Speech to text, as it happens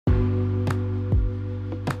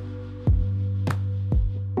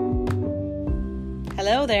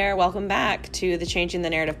Hello there. Welcome back to the Changing the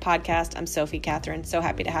Narrative podcast. I'm Sophie Catherine. So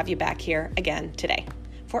happy to have you back here again today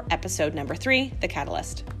for episode number 3, The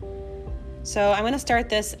Catalyst. So I'm going to start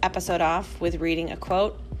this episode off with reading a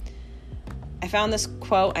quote. I found this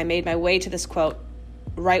quote. I made my way to this quote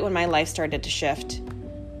right when my life started to shift.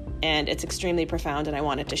 And it's extremely profound, and I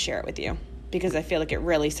wanted to share it with you because I feel like it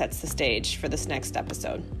really sets the stage for this next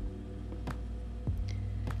episode.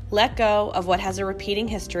 Let go of what has a repeating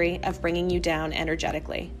history of bringing you down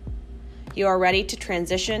energetically. You are ready to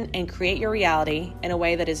transition and create your reality in a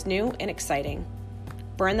way that is new and exciting.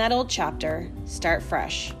 Burn that old chapter, start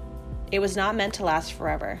fresh. It was not meant to last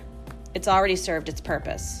forever. It's already served its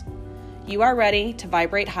purpose. You are ready to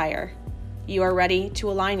vibrate higher. You are ready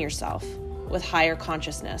to align yourself with higher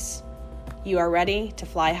consciousness. You are ready to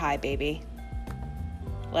fly high, baby.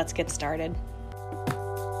 Let's get started.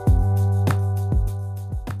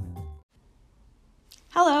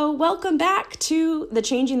 Hello, welcome back to the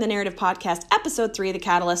Changing the Narrative podcast, episode 3, The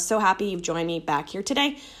Catalyst. So happy you've joined me back here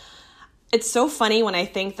today. It's so funny when I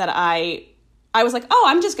think that I was like,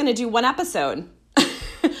 I'm just going to do one episode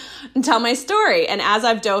and tell my story. And as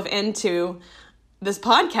I've dove into this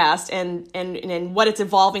podcast and what it's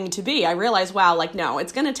evolving to be, I realized, no,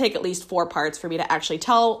 it's going to take at least 4 parts for me to actually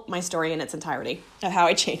tell my story in its entirety of how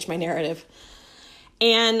I changed my narrative.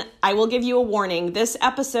 And I will give you a warning. This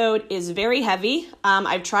episode is very heavy.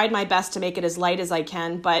 I've tried my best to make it as light as I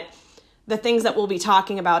can, but the things that we'll be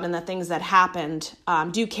talking about and the things that happened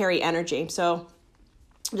do carry energy. So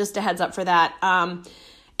just a heads up for that. And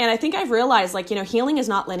I think I've realized, healing is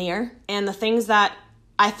not linear. And the things that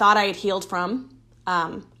I thought I had healed from,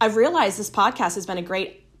 I've realized this podcast has been a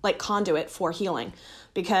great conduit for healing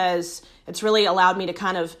because it's really allowed me to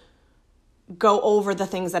kind of go over the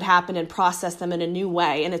things that happened and process them in a new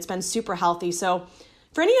way. And it's been super healthy. So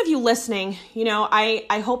for any of you listening,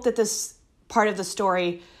 I hope that this part of the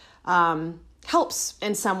story helps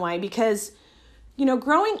in some way because,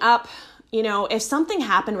 growing up, if something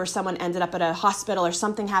happened where someone ended up at a hospital or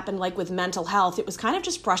something happened with mental health, it was kind of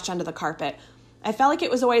just brushed under the carpet. I felt like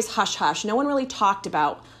it was always hush hush. No one really talked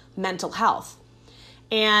about mental health.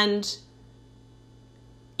 And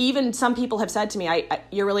even some people have said to me,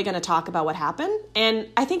 you're really going to talk about what happened? And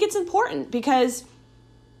I think it's important because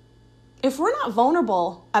if we're not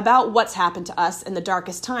vulnerable about what's happened to us in the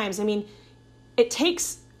darkest times, it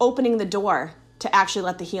takes opening the door to actually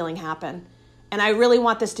let the healing happen. And I really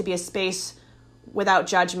want this to be a space without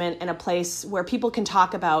judgment and a place where people can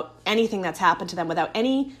talk about anything that's happened to them without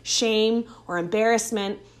any shame or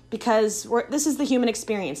embarrassment because this is the human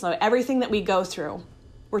experience. So everything that we go through,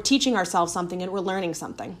 we're teaching ourselves something and we're learning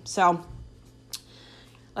something. So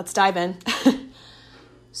let's dive in.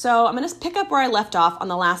 So I'm going to pick up where I left off on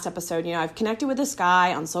the last episode. I've connected with this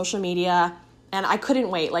guy on social media and I couldn't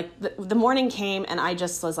wait. The morning came and I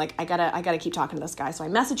just was like, I gotta keep talking to this guy. So I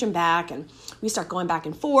message him back and we start going back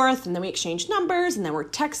and forth and then we exchange numbers and then we're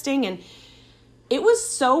texting and it was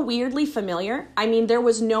so weirdly familiar. There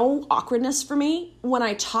was no awkwardness for me. When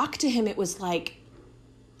I talked to him, it was like,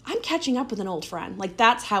 I'm catching up with an old friend.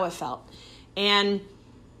 That's how it felt. And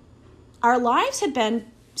our lives had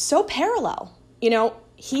been so parallel.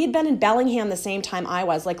 He had been in Bellingham the same time I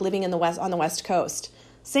was, living on the West Coast.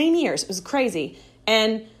 Same years. It was crazy.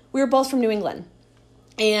 And we were both from New England.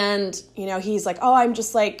 And, he's like, I'm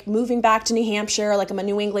just moving back to New Hampshire. I'm a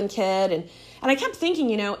New England kid. And I kept thinking,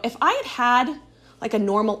 if I had a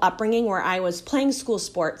normal upbringing where I was playing school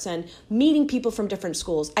sports and meeting people from different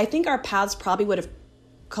schools, I think our paths probably would have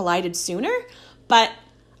collided sooner. But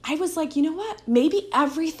I was like, you know what? Maybe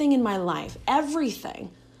everything in my life, everything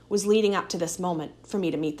was leading up to this moment for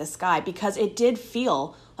me to meet this guy because it did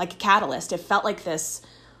feel like a catalyst. It felt like this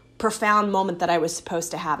profound moment that I was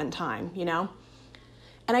supposed to have in time, And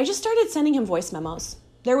I just started sending him voice memos.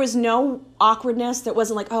 There was no awkwardness. There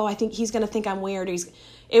wasn't I think he's going to think I'm weird.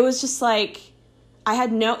 It was just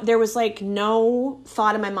there was no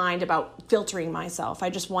thought in my mind about filtering myself. I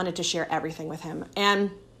just wanted to share everything with him.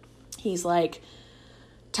 And he's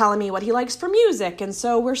telling me what he likes for music. And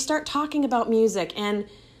so we start talking about music and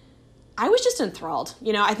I was just enthralled.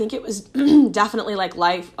 I think it was definitely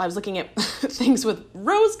life. I was looking at things with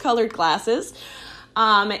rose-colored glasses.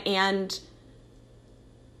 And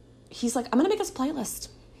he's like, I'm going to make us a playlist.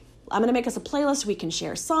 I'm going to make us a playlist. We can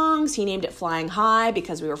share songs. He named it Flying High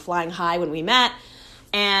because we were flying high when we met.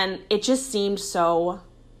 And it just seemed so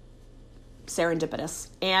serendipitous.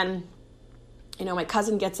 And, my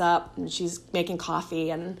cousin gets up and she's making coffee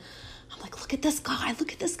and I'm like, look at this guy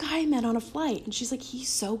I met on a flight. And she's like, he's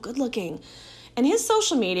so good looking. And his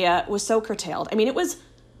social media was so curtailed.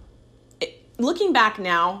 looking back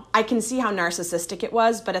now, I can see how narcissistic it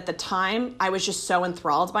was, but at the time, I was just so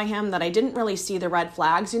enthralled by him that I didn't really see the red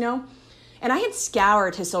flags, And I had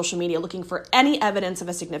scoured his social media looking for any evidence of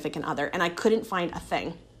a significant other, and I couldn't find a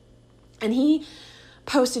thing. And he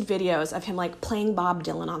posted videos of him like playing Bob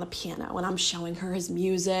Dylan on the piano, and I'm showing her his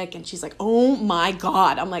music, and she's like, oh my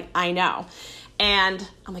God. I'm like, I know. And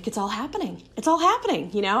I'm like, it's all happening. It's all happening.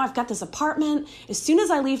 I've got this apartment. As soon as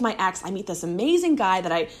I leave my ex, I meet this amazing guy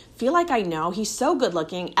that I feel like I know. He's so good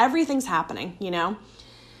looking. Everything's happening,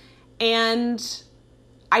 And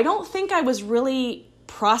I don't think I was really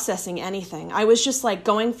processing anything. I was just like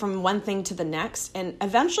going from one thing to the next. And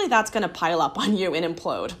eventually that's going to pile up on you and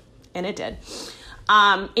implode. And it did.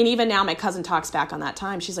 And even now my cousin talks back on that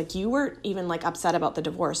time. She's like, you weren't even like upset about the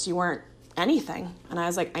divorce. You weren't anything. And I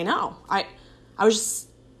was like, I know. I was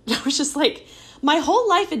just like, my whole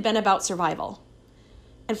life had been about survival.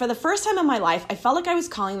 And for the first time in my life, I felt like I was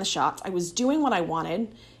calling the shots. I was doing what I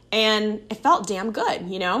wanted, and it felt damn good,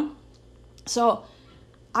 So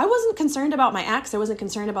I wasn't concerned about my ex. I wasn't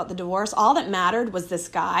concerned about the divorce. All that mattered was this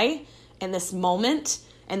guy and this moment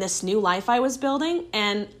and this new life I was building.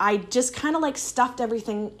 And I just kind of like stuffed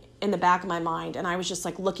everything in the back of my mind. And I was just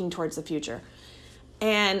like looking towards the future.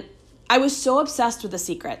 And I was so obsessed with The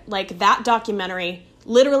Secret. Like that documentary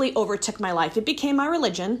literally overtook my life. It became my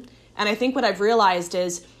religion. And I think what I've realized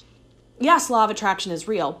is, yes, law of attraction is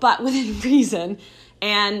real, but within reason.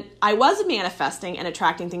 And I was manifesting and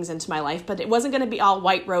attracting things into my life, but it wasn't going to be all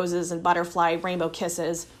white roses and butterfly rainbow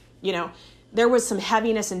kisses. There was some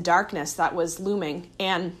heaviness and darkness that was looming,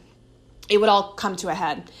 and it would all come to a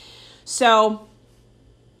head. So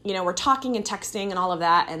we're talking and texting and all of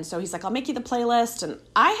that. And so he's like, I'll make you the playlist. And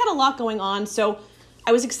I had a lot going on. So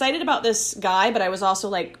I was excited about this guy, but I was also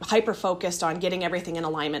like hyper focused on getting everything in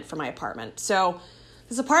alignment for my apartment. So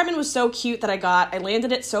this apartment was so cute that I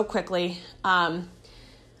landed it so quickly.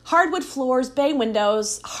 Hardwood floors, bay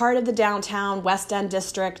windows, heart of the downtown, West End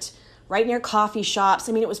district, right near coffee shops.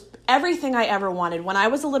 I mean, it was everything I ever wanted. When I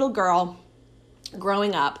was a little girl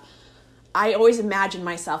growing up, I always imagined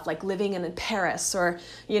myself like living in Paris or,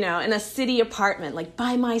 in a city apartment, like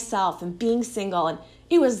by myself and being single. And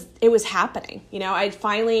it was happening. I'd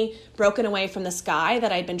finally broken away from this guy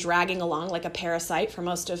that I'd been dragging along like a parasite for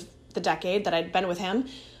most of the decade that I'd been with him.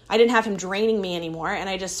 I didn't have him draining me anymore. And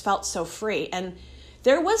I just felt so free. And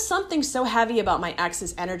there was something so heavy about my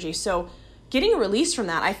ex's energy. So getting a release from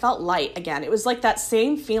that, I felt light again. It was like that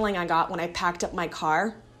same feeling I got when I packed up my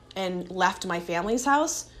car and left my family's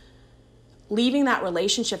house. Leaving that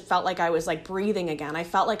relationship felt like I was like breathing again. I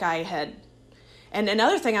felt like I had, and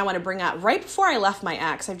another thing I want to bring up, right before I left my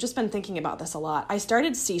ex, I've just been thinking about this a lot. I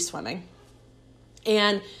started sea swimming,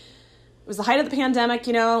 and it was the height of the pandemic,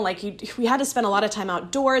 we had to spend a lot of time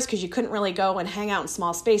outdoors because you couldn't really go and hang out in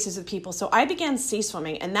small spaces with people. So I began sea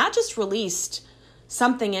swimming, and that just released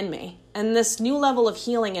something in me and this new level of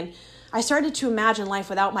healing. And I started to imagine life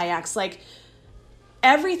without my ex. Like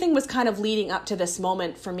everything was kind of leading up to this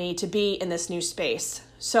moment for me to be in this new space.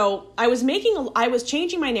 So I was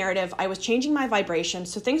changing my narrative. I was changing my vibration.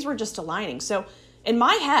 So things were just aligning. So in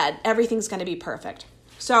my head, everything's going to be perfect.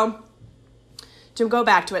 So to go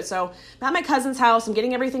back to it. So I'm at my cousin's house. I'm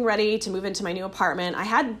getting everything ready to move into my new apartment. I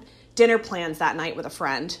had dinner plans that night with a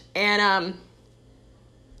friend. And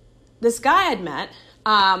this guy I'd met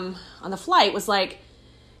on the flight was like,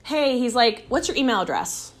 hey, he's like, what's your email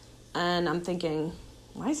address? And I'm thinking,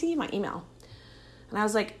 why is he in my email? And I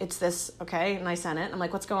was like, it's this, okay? And I sent it. I'm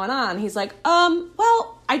like, what's going on? He's like,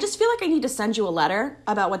 well, I just feel like I need to send you a letter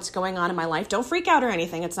about what's going on in my life. Don't freak out or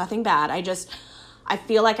anything. It's nothing bad. I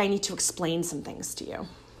feel like I need to explain some things to you.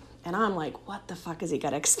 And I'm like, what the fuck is he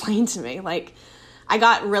going to explain to me? Like, I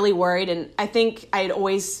got really worried. And I think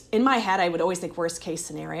in my head, I would always think worst case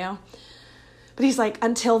scenario. But he's like,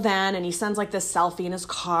 until then, and he sends like this selfie in his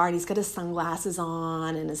car, and he's got his sunglasses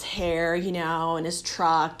on and his hair, and his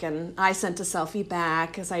truck. And I sent a selfie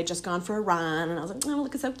back because I had just gone for a run, and I was like, oh,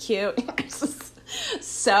 look, it's so cute.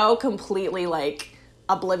 So completely like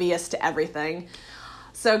oblivious to everything.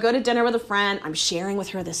 So go to dinner with a friend. I'm sharing with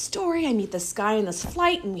her this story. I meet this guy in this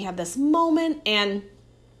flight, and we have this moment, and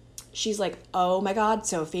she's like, oh my God,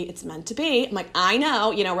 Sophie, it's meant to be. I'm like, I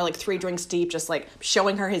know. We're like 3 drinks deep, just like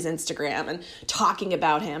showing her his Instagram and talking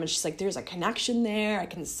about him. And she's like, there's a connection there. I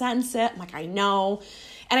can sense it. I'm like, I know.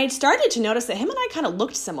 And I started to notice that him and I kind of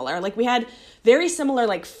looked similar. Like we had very similar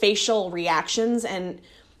like facial reactions, and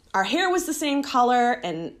our hair was the same color.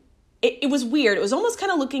 And it was weird. It was almost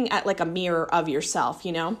kind of looking at like a mirror of yourself,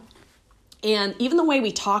 And even the way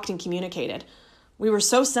we talked and communicated We were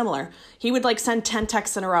so similar. He would like send 10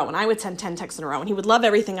 texts in a row and I would send 10 texts in a row, and he would love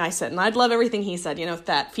everything I said and I'd love everything he said,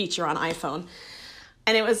 that feature on iPhone.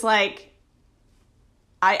 And it was like,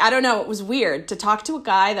 I don't know, it was weird to talk to a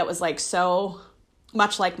guy that was like so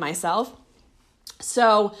much like myself.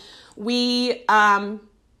 So we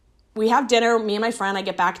have dinner, me and my friend. I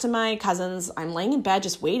get back to my cousin's. I'm laying in bed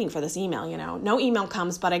just waiting for this email, No email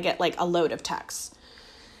comes, but I get like a load of texts.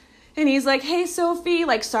 And he's like, hey, Sophie,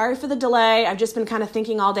 like, sorry for the delay. I've just been kind of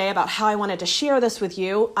thinking all day about how I wanted to share this with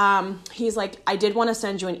you. He's like, I did want to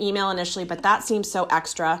send you an email initially, but that seems so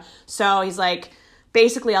extra. So he's like,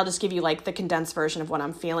 basically, I'll just give you like the condensed version of what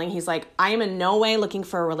I'm feeling. He's like, I am in no way looking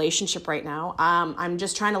for a relationship right now. I'm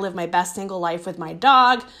just trying to live my best single life with my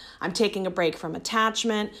dog. I'm taking a break from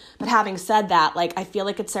attachment. But having said that, like, I feel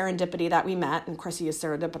like it's serendipity that we met. And of course, he is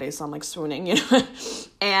serendipity, so I'm like swooning,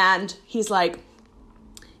 And he's like,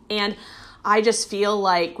 and I just feel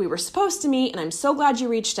like we were supposed to meet, and I'm so glad you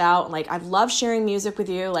reached out. Like, I've loved sharing music with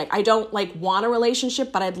you. Like, I don't like want a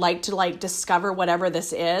relationship, but I'd like to like discover whatever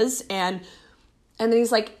this is. And then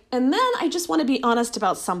he's like, and then I just want to be honest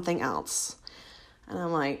about something else. And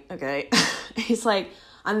I'm like, okay. He's like,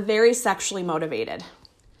 I'm very sexually motivated.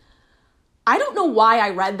 I don't know why I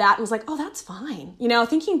read that and was like, oh, that's fine.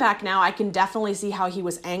 Thinking back now, I can definitely see how he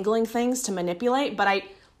was angling things to manipulate, but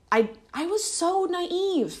I was so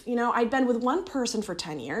naive. I'd been with one person for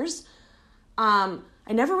 10 years. I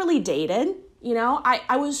never really dated.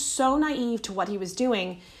 I was so naive to what he was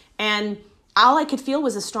doing. And all I could feel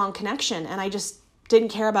was a strong connection. And I just didn't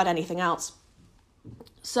care about anything else.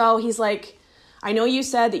 So he's like, I know you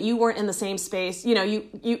said that you weren't in the same space.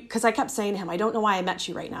 Because I kept saying to him, I don't know why I met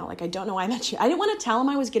you right now. Like, I don't know why I met you. I didn't want to tell him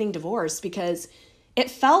I was getting divorced because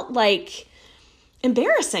it felt like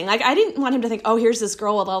embarrassing. Like, I didn't want him to think, oh, here's this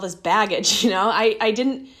girl with all this baggage, I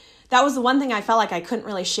didn't, that was the one thing I felt like I couldn't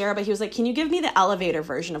really share, but he was like, can you give me the elevator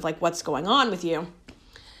version of like what's going on with you?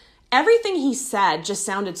 Everything he said just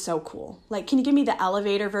sounded so cool. Like, can you give me the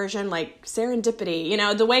elevator version? Like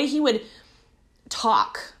serendipity, the way he would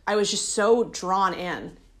talk, I was just so drawn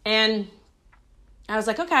in. And I was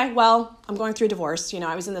like, okay, well, I'm going through divorce.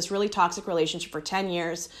 I was in this really toxic relationship for 10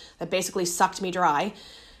 years that basically sucked me dry.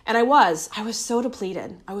 And I was so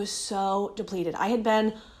depleted. I had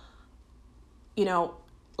been,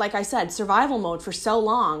 like I said, survival mode for so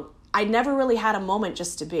long. I'd never really had a moment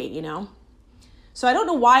just to be, So I don't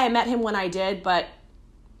know why I met him when I did, but,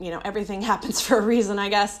 everything happens for a reason, I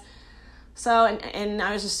guess. So, and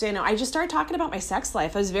I was just, I just started talking about my sex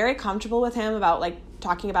life. I was very comfortable with him about like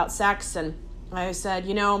talking about sex. And I said,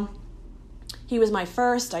 he was my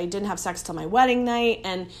first. I didn't have sex till my wedding night.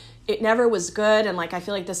 And it never was good. And like, I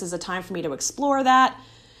feel like this is a time for me to explore that.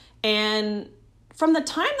 And from the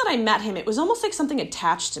time that I met him, it was almost like something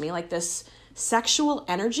attached to me, like this sexual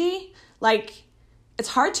energy. Like, it's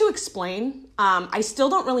hard to explain. I still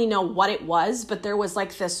don't really know what it was, but there was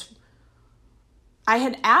like this, I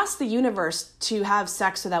had asked the universe to have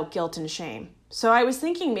sex without guilt and shame. So I was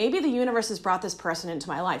thinking maybe the universe has brought this person into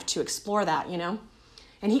my life to explore that,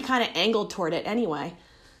 and he kind of angled toward it anyway.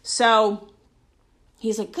 So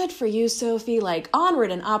he's like, good for you, Sophie, like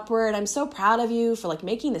onward and upward. I'm so proud of you for like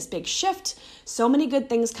making this big shift. So many good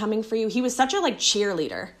things coming for you. He was such a like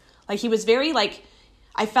cheerleader. Like he was very like,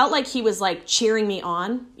 I felt like he was like cheering me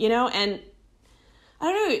on, and I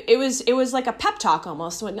don't know, it was like a pep talk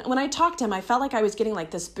almost. When I talked to him, I felt like I was getting like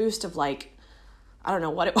this boost of like, I don't know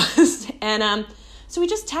what it was. And so we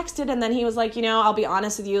just texted, and then he was like, I'll be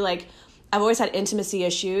honest with you, like I've always had intimacy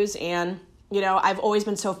issues, and I've always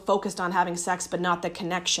been so focused on having sex, but not the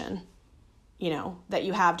connection, that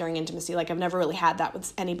you have during intimacy. Like I've never really had that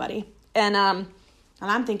with anybody. And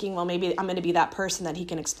I'm thinking, well, maybe I'm going to be that person that he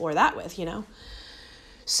can explore that with,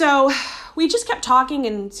 So we just kept talking,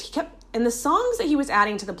 and and the songs that he was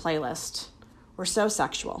adding to the playlist were so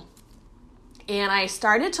sexual. And I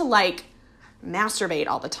started to like masturbate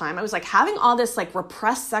all the time. I was like having all this like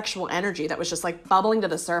repressed sexual energy that was just like bubbling to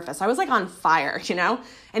the surface. I was like on fire,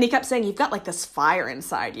 and he kept saying, you've got like this fire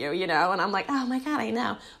inside you, and I'm like, oh my God, I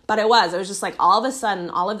know. But it was just like all of a sudden,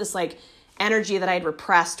 all of this like energy that I had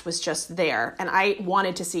repressed was just there. And I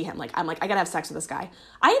wanted to see him. Like, I'm like, I gotta have sex with this guy.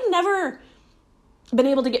 I had never been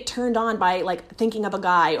able to get turned on by like thinking of a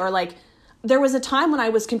guy, or like there was a time when I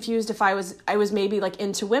was confused if I was maybe like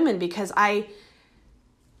into women, because I'd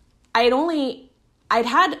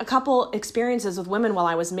had a couple experiences with women while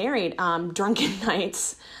I was married, drunken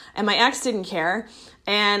nights, and my ex didn't care.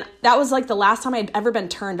 And that was like the last time I'd ever been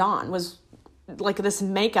turned on, was like this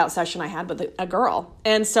makeout session I had with a girl.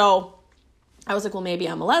 And so I was like, well, maybe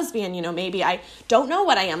I'm a lesbian, maybe I don't know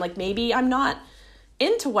what I am. Like maybe I'm not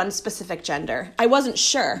into one specific gender. I wasn't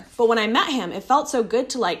sure. But when I met him, it felt so good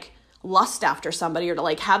to like lust after somebody or to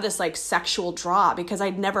like have this like sexual draw because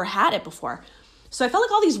I'd never had it before. So I felt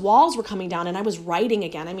like all these walls were coming down and I was writing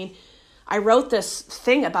again. I mean, I wrote this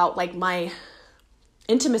thing about like my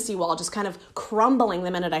intimacy wall just kind of crumbling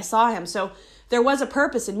the minute I saw him. So there was a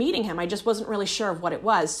purpose in meeting him. I just wasn't really sure of what it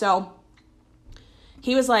was. So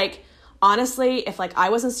he was like, honestly, if like I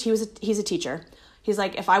wasn't, he's a teacher. He's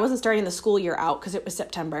like, if I wasn't starting the school year out, because it was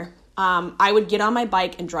September, I would get on my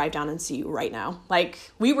bike and drive down and see you right now.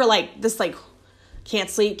 Like we were like this, like can't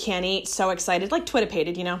sleep, can't eat, so excited, like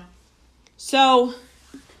twittipated, you know? So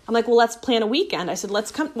I'm like, well, let's plan a weekend. I said,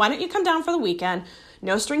 why don't you come down for the weekend?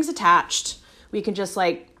 No strings attached. We can just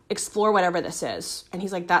like explore whatever this is. And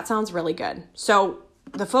he's like, that sounds really good. So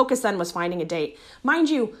the focus then was finding a date. Mind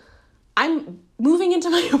you, I'm moving into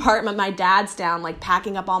my apartment. My dad's down, like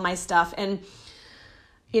packing up all my stuff. And,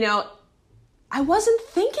 you know, I wasn't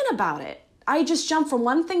thinking about it. I just jumped from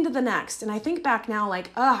one thing to the next. And I think back now, like,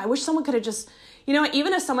 I wish someone could have just, you know,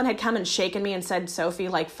 even if someone had come and shaken me and said, Sophie,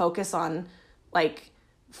 like focus on like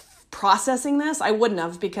processing this, I wouldn't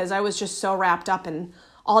have, because I was just so wrapped up in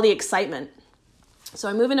all the excitement. So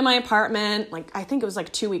I move into my apartment, like I think it was like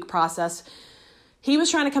a 2-week process. He was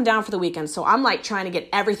trying to come down for the weekend. So I'm like trying to get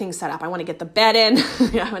everything set up. I want to get the bed in.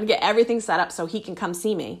 I want to get everything set up so he can come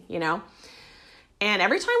see me, you know? And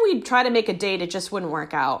every time we'd try to make a date, it just wouldn't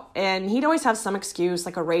work out. And he'd always have some excuse,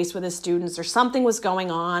 like a race with his students or something was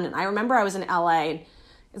going on. And I remember I was in LA.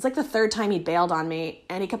 It's like the 3rd time he'd bailed on me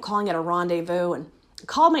and he kept calling it a rendezvous and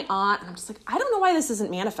called my aunt. And I'm just like, I don't know why this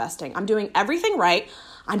isn't manifesting. I'm doing everything right.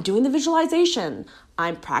 I'm doing the visualization.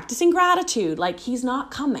 I'm practicing gratitude. Like he's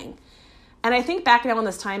not coming. And I think back now on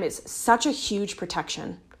this time, it's such a huge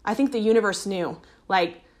protection. I think the universe knew,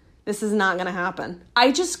 like, this is not going to happen.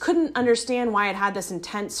 I just couldn't understand why I'd had this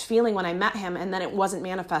intense feeling when I met him and then it wasn't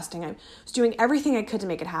manifesting. I was doing everything I could to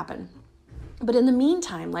make it happen. But in the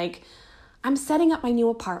meantime, like, I'm setting up my new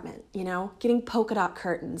apartment, you know, getting polka dot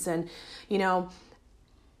curtains and, you know,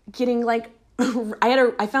 getting like,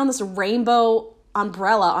 I found this rainbow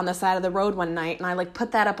umbrella on the side of the road one night and I like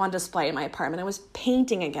put that up on display in my apartment. I was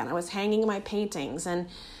painting again. I was hanging my paintings and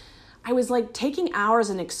I was like taking hours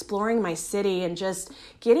and exploring my city and just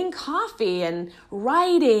getting coffee and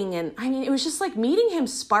writing. And I mean, it was just like meeting him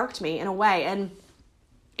sparked me in a way. And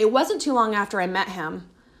it wasn't too long after I met him,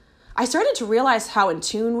 I started to realize how in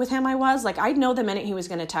tune with him I was. Like I'd know the minute he was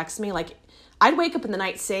going to text me. Like I'd wake up in the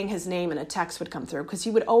night saying his name and a text would come through because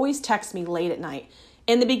he would always text me late at night.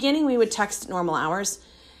 In the beginning, we would text normal hours.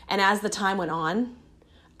 And as the time went on,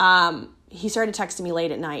 he started texting me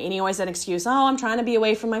late at night. And he always had an excuse, I'm trying to be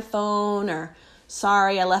away from my phone, or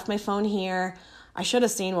sorry, I left my phone here. I should have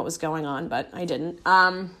seen what was going on, but I didn't.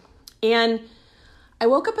 And I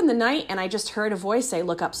woke up in the night and I just heard a voice say,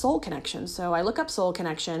 look up soul connection. So I look up soul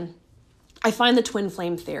connection. I find the twin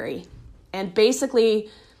flame theory. And basically,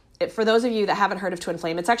 for those of you that haven't heard of twin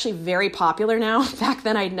flame, it's actually very popular now. Back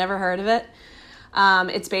then, I'd never heard of it.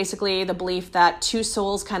 It's basically the belief that 2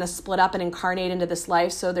 souls kind of split up and incarnate into this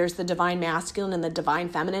life. So there's the divine masculine and the divine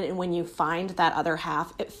feminine. And when you find that other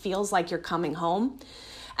half, it feels like you're coming home.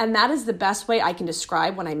 And that is the best way I can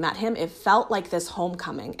describe when I met him. It felt like this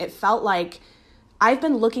homecoming. It felt like I've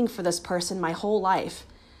been looking for this person my whole life.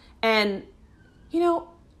 And, you know,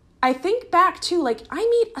 I think back to, like, I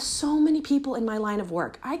meet so many people in my line of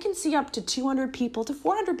work. I can see up to 200 people to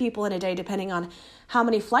 400 people in a day, depending on how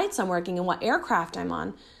many flights I'm working and what aircraft I'm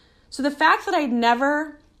on. So the fact that I'd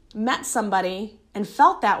never met somebody and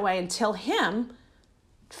felt that way until him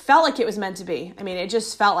felt like it was meant to be. I mean, it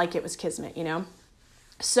just felt like it was kismet, you know?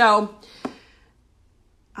 So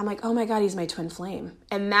I'm like, oh my God, he's my twin flame.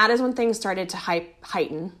 And that is when things started to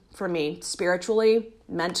heighten for me, spiritually,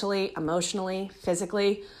 mentally, emotionally,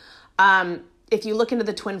 physically. If you look into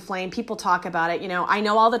the twin flame, people talk about it. You know, I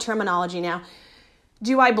know all the terminology now.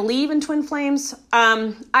 Do I believe in twin flames?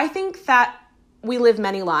 I think that we live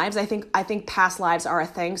many lives. I think past lives are a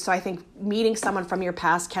thing. So I think meeting someone from your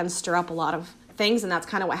past can stir up a lot of things. And that's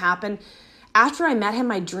kind of what happened. After I met him,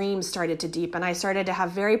 my dreams started to deepen. I started to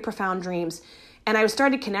have very profound dreams. And I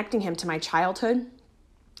started connecting him to my childhood.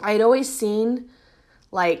 I had always seen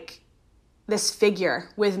like this figure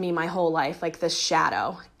with me my whole life, like this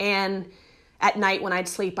shadow. And at night when I'd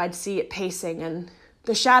sleep, I'd see it pacing. And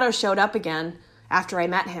the shadow showed up again after I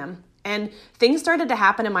met him. And things started to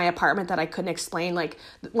happen in my apartment that I couldn't explain. Like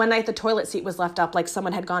one night the toilet seat was left up, like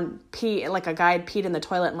someone had gone pee, like a guy had peed in the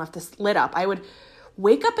toilet and left this lit up. I would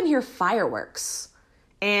wake up and hear fireworks.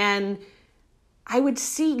 And I would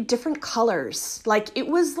see different colors. Like it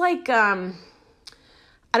was like,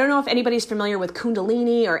 I don't know if anybody's familiar with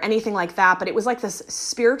kundalini or anything like that, but it was like this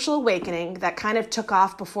spiritual awakening that kind of took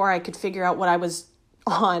off before I could figure out what I was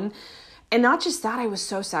on. And not just that, I was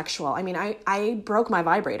so sexual. I mean, I broke my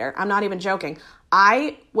vibrator. I'm not even joking.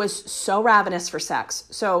 I was so ravenous for sex.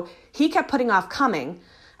 So he kept putting off coming.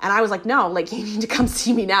 And I was like, no, like, you need to come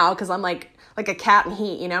see me now, because I'm like a cat in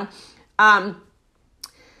heat, you know?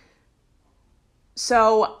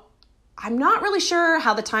 So I'm not really sure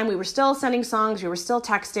how the time we were still sending songs, we were still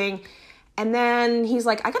texting. And then he's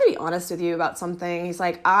like, I gotta be honest with you about something. He's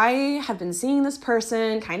like, I have been seeing this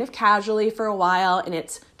person kind of casually for a while, and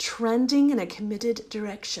it's trending in a committed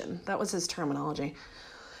direction. That was his terminology.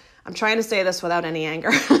 I'm trying to say this without any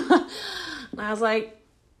anger. And I was like,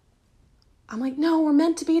 no, we're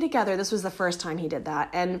meant to be together. This was the first time he did that.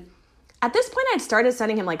 And at this point, I'd started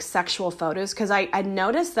sending him like sexual photos, because I'd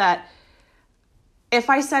noticed that if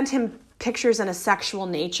I sent him pictures in a sexual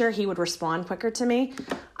nature, he would respond quicker to me.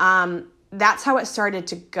 That's how it started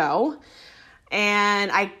to go. And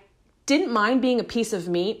I didn't mind being a piece of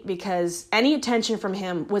meat, because any attention from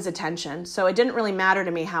him was attention. So it didn't really matter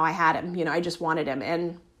to me how I had him. You know, I just wanted him.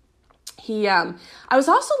 And I was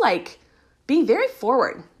also like being very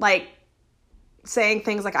forward, like saying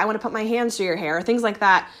things like, I want to put my hands through your hair, or things like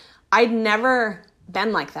that. I'd never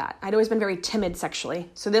been like that. I'd always been very timid sexually.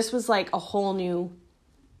 So this was like a whole new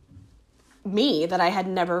me that I had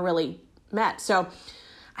never really met. So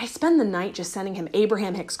I spend the night just sending him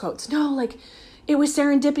Abraham Hicks quotes. No, like, it was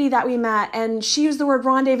serendipity that we met, and she used the word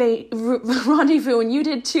rendezvous, and you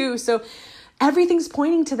did too. So everything's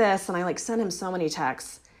pointing to this. And I like sent him so many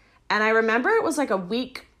texts. And I remember it was like a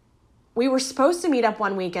week. We were supposed to meet up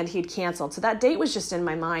one weekend. He'd canceled. So that date was just in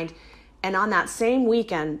my mind. And on that same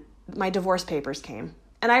weekend, my divorce papers came.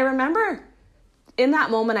 And I remember in that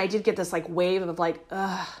moment, I did get this like wave of like,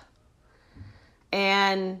 ugh.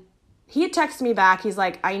 And he had texted me back. He's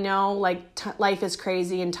like, I know like life is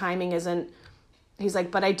crazy and timing isn't. He's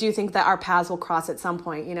like, but I do think that our paths will cross at some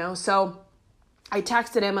point, you know? So I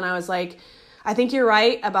texted him and I was like, I think you're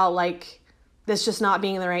right about like this just not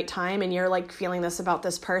being the right time. And you're like feeling this about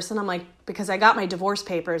this person. I'm like, because I got my divorce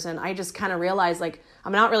papers and I just kind of realized like,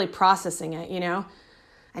 I'm not really processing it, you know?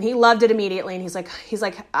 And he loved it immediately. And he's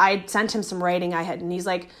like, I sent him some writing I had. And he's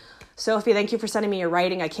like, Sophie, thank you for sending me your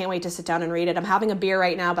writing. I can't wait to sit down and read it. I'm having a beer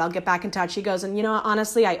right now, but I'll get back in touch. He goes, and you know,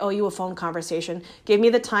 honestly, I owe you a phone conversation. Give me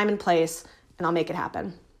the time and place and I'll make it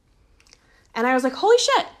happen. And I was like, holy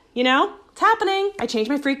shit, you know, it's happening. I changed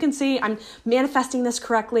my frequency. I'm manifesting this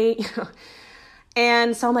correctly.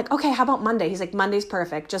 And so I'm like, okay, how about Monday? He's like, Monday's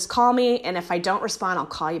perfect. Just call me. And if I don't respond, I'll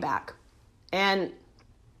call you back. And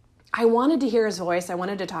I wanted to hear his voice. I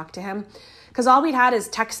wanted to talk to him, because all we'd had is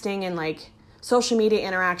texting and like social media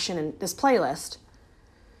interaction and this playlist.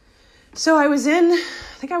 So I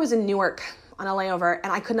think I was in Newark on a layover,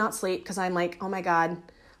 and I could not sleep because I'm like, oh my God,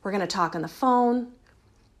 we're going to talk on the phone.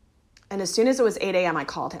 And as soon as it was 8 a.m., I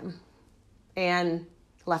called him and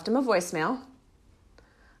left him a voicemail.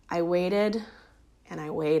 I waited and I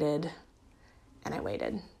waited and I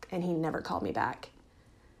waited, and he never called me back.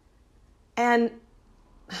 And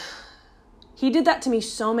he did that to me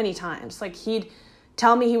so many times. Like, he'd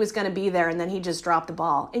tell me he was going to be there, and then he just dropped the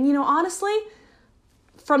ball. And, you know, honestly,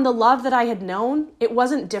 from the love that I had known, it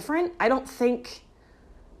wasn't different. I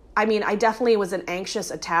definitely was an anxious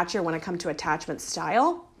attacher when it come to attachment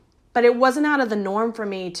style, but it wasn't out of the norm for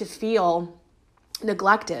me to feel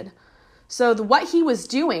neglected. So what he was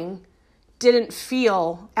doing didn't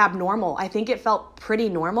feel abnormal. I think it felt pretty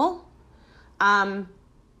normal.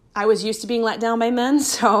 I was used to being let down by men,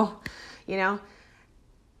 so, you know,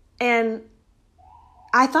 and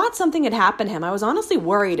I thought something had happened to him. I was honestly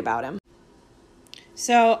worried about him.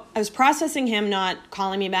 So I was processing him not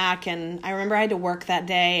calling me back, and I remember I had to work that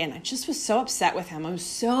day, and I just was so upset with him. I was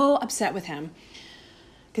so upset with him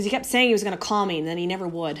because he kept saying he was going to call me, and then he never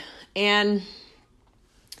would. And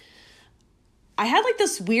I had like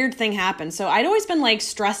this weird thing happen. So I'd always been like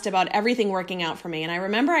stressed about everything working out for me. And I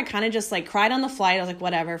remember I kind of just like cried on the flight. I was like,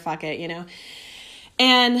 whatever, fuck it, you know?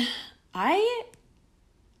 And I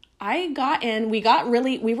got in, we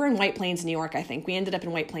were in White Plains, New York, I think. We ended up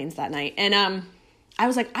in White Plains that night. And I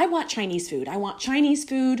was like, I want Chinese food. I want Chinese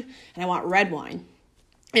food, and I want red wine.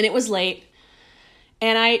 And it was late.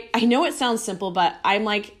 And I know it sounds simple, but I'm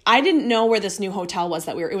like, I didn't know where this new hotel was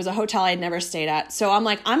it was a hotel I had never stayed at. So I'm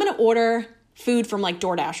like, I'm going to order food from like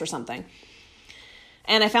DoorDash or something.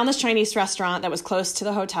 And I found this Chinese restaurant that was close to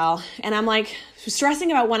the hotel. And I'm like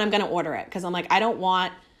stressing about when I'm going to order it, because I'm like, I don't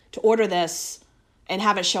want to order this and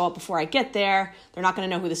have it show up before I get there. They're not going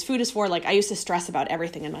to know who this food is for. Like, I used to stress about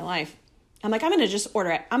everything in my life. I'm like, I'm going to just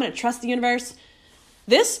order it. I'm going to trust the universe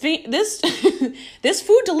this this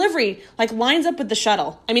food delivery like lines up with the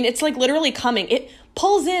shuttle. I mean, it's like literally coming. It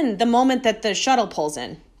pulls in the moment that the shuttle pulls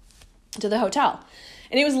in to the hotel.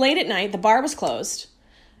 And it was late at night. The bar was closed.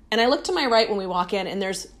 And I look to my right when we walk in, and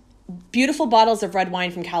there's beautiful bottles of red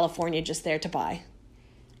wine from California just there to buy.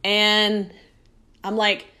 And I'm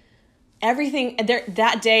like, everything there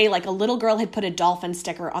that day, like a little girl had put a dolphin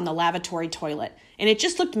sticker on the lavatory toilet, and it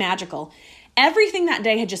just looked magical. Everything that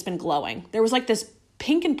day had just been glowing. There was like this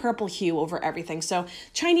pink and purple hue over everything. So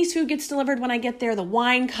Chinese food gets delivered when I get there. The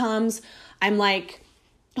wine comes. I'm like,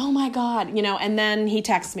 oh my God, and then he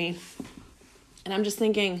texts me, and I'm just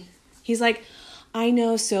thinking, he's like, I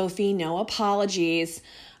know, Sophie, no apologies.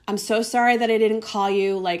 I'm so sorry that I didn't call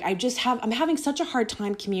you. Like, I'm having such a hard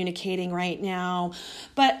time communicating right now,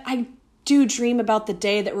 but I do dream about the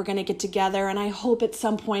day that we're going to get together, and I hope at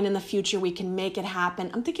some point in the future we can make it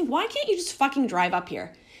happen. I'm thinking, why can't you just fucking drive up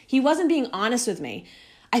here? He wasn't being honest with me.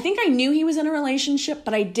 I think I knew he was in a relationship,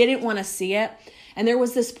 but I didn't want to see it. And there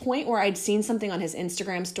was this point where I'd seen something on his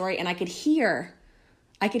Instagram story, and I could hear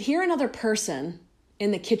another person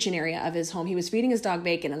in the kitchen area of his home. He was feeding his dog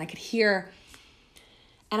bacon, and I could hear,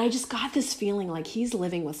 and I just got this feeling like he's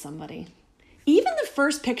living with somebody. Even the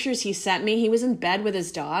first pictures he sent me, he was in bed with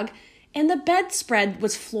his dog, and the bedspread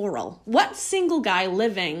was floral. What single guy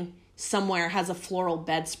living somewhere has a floral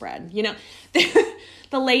bedspread?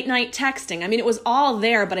 The late night texting. I mean, it was all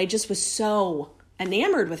there, but I just was so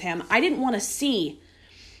enamored with him. I didn't want to see.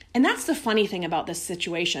 And that's the funny thing about this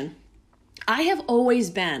situation. I have always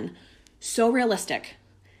been so realistic.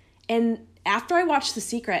 And after I watched The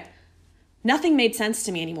Secret, nothing made sense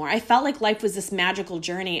to me anymore. I felt like life was this magical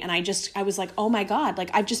journey. And I was like, oh my God,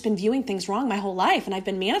 like I've just been viewing things wrong my whole life. And I've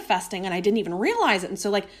been manifesting and I didn't even realize it. And so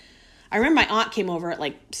like, I remember my aunt came over at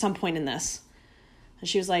like some point in this. And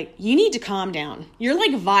she was like, you need to calm down. You're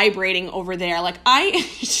like vibrating over there. Like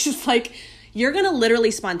she's like, you're going to literally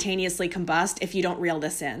spontaneously combust if you don't reel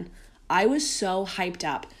this in. I was so hyped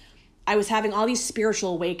up. I was having all these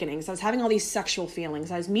spiritual awakenings. I was having all these sexual feelings.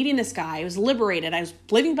 I was meeting this guy. I was liberated. I was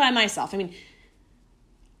living by myself. I mean,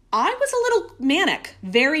 I was a little manic,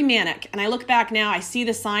 very manic. And I look back now, I see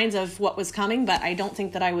the signs of what was coming, but I don't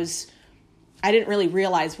think that I didn't really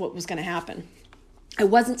realize what was going to happen. I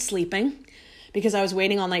wasn't sleeping because I was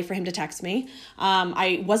waiting all night for him to text me.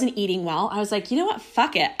 I wasn't eating well. I was like, you know what?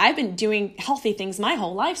 Fuck it. I've been doing healthy things my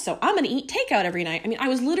whole life, so I'm going to eat takeout every night. I mean, I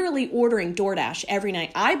was literally ordering DoorDash every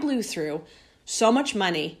night. I blew through so much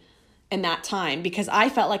money in that time because I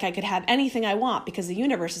felt like I could have anything I want because the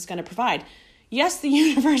universe is going to provide. Yes, the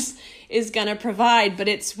universe is going to provide, but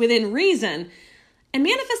it's within reason. And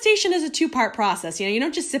manifestation is a two-part process. You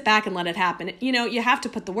don't just sit back and let it happen. You have to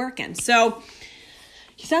put the work in. So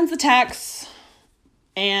he sends the text.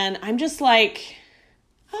 And I'm just like,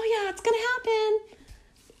 oh yeah, it's going to happen.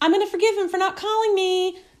 I'm going to forgive him for not calling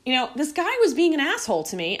me. This guy was being an asshole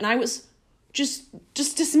to me, and I was just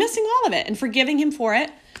dismissing all of it and forgiving him for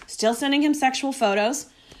it, still sending him sexual photos,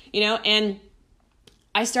 and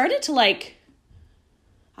I started to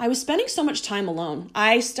I was spending so much time alone.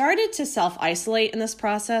 I started to self-isolate in this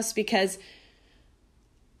process because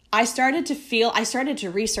I started to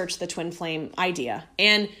research the twin flame idea,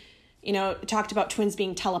 and talked about twins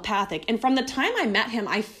being telepathic. And from the time I met him,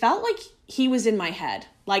 I felt like he was in my head.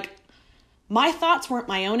 Like my thoughts weren't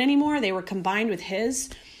my own anymore. They were combined with his.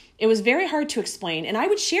 It was very hard to explain. And I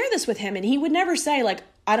would share this with him and he would never say like,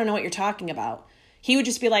 I don't know what you're talking about. He would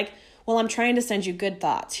just be like, well, I'm trying to send you good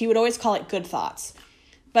thoughts. He would always call it good thoughts.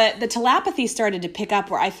 But the telepathy started to pick up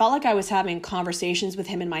where I felt like I was having conversations with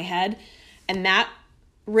him in my head. And that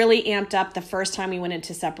really amped up the first time we went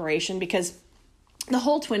into separation because the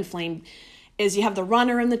whole twin flame is you have the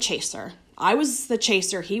runner and the chaser. I was the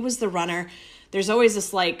chaser. He was the runner. There's always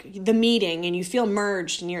this like the meeting and you feel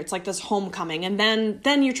merged and it's like this homecoming. And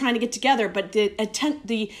then you're trying to get together, but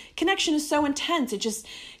the connection is so intense. It just,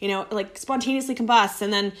 like spontaneously combusts.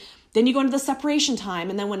 And then you go into the separation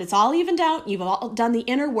time. And then when it's all evened out, you've all done the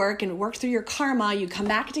inner work and worked through your karma, you come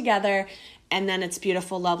back together. And then it's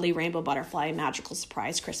beautiful, lovely rainbow butterfly, magical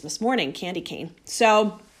surprise, Christmas morning, candy cane.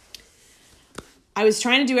 So I was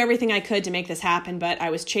trying to do everything I could to make this happen, but I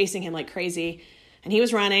was chasing him like crazy and he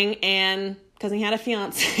was running and because he had a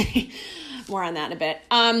fiance, more on that in a bit.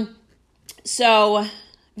 So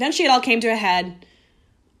eventually it all came to a head.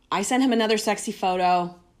 I sent him another sexy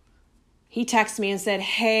photo. He texted me and said,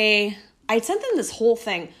 hey, I sent them this whole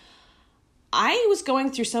thing. I was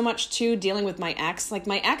going through so much too, dealing with my ex. Like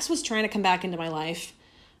my ex was trying to come back into my life.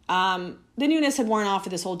 The newness had worn off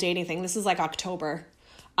of this whole dating thing. This is like October.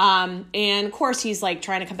 And of course he's like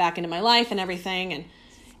trying to come back into my life and everything. And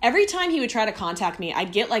every time he would try to contact me,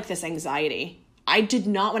 I'd get like this anxiety. I did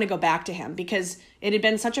not want to go back to him because it had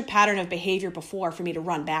been such a pattern of behavior before for me to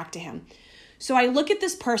run back to him. So I look at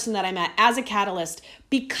this person that I met as a catalyst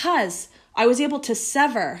because I was able to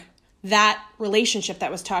sever that relationship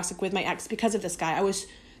that was toxic with my ex because of this guy.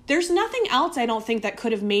 There's nothing else I don't think that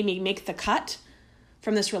could have made me make the cut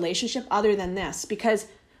from this relationship other than this, because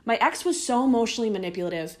my ex was so emotionally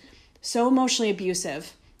manipulative, so emotionally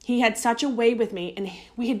abusive. He had such a way with me, and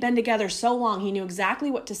we had been together so long. He knew exactly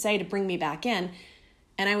what to say to bring me back in.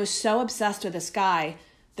 And I was so obsessed with this guy.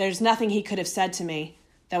 There's nothing he could have said to me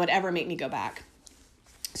that would ever make me go back.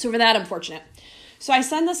 So for that, I'm fortunate. So I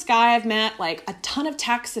send this guy I've met like a ton of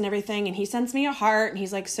texts and everything, and he sends me a heart, and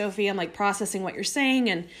he's like, Sophie, I'm like processing what you're saying.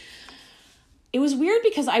 And it was weird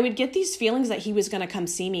because I would get these feelings that he was going to come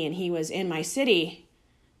see me, and he was in my city.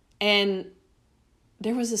 And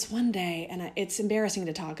there was this one day, and it's embarrassing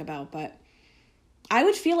to talk about, but I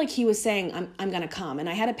would feel like he was saying, I'm going to come. And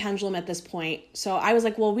I had a pendulum at this point. So I was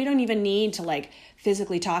like, well, we don't even need to like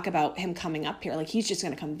physically talk about him coming up here. Like, he's just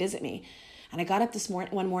going to come visit me. And I got up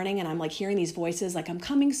one morning and I'm like hearing these voices like, I'm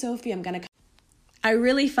coming, Sophie, I'm going to come. I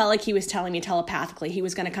really felt like he was telling me telepathically he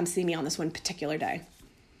was going to come see me on this one particular day.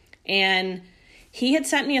 And he had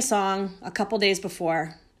sent me a song a couple days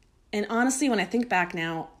before. And honestly, when I think back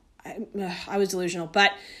now, I was delusional.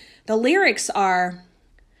 But the lyrics are,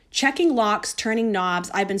 checking locks, turning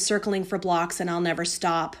knobs, I've been circling for blocks and I'll never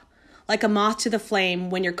stop. Like a moth to the flame,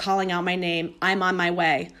 when you're calling out my name, I'm on my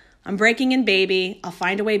way. I'm breaking in, baby. I'll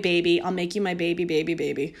find a way, baby. I'll make you my baby, baby,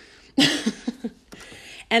 baby.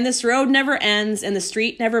 And this road never ends and the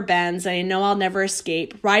street never bends. And I know I'll never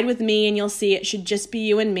escape. Ride with me and you'll see it should just be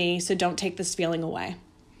you and me. So don't take this feeling away.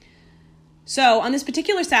 So on this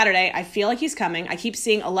particular Saturday, I feel like he's coming. I keep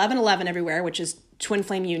seeing 1111 everywhere, which is twin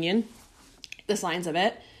flame union, the signs of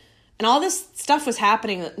it. And all this stuff was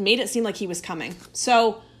happening that made it seem like he was coming.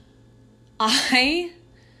 So I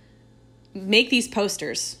make these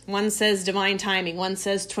posters. One says divine timing. One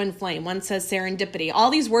says twin flame. One says serendipity. All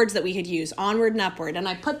these words that we had used, onward and upward. And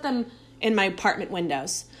I put them in my apartment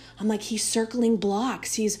windows. I'm like, he's circling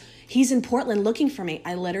blocks. He's in Portland looking for me.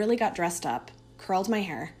 I literally got dressed up, curled my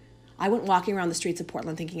hair. I went walking around the streets of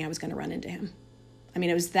Portland thinking I was going to run into him. I mean,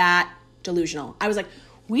 it was that delusional. I was like,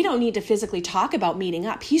 we don't need to physically talk about meeting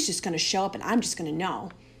up. He's just going to show up and I'm just going to know.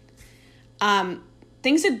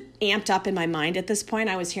 Things had amped up in my mind at this point.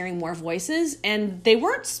 I was hearing more voices, and they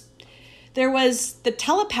weren't. There was the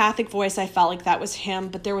telepathic voice. I felt like that was him,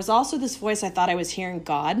 but there was also this voice I thought I was hearing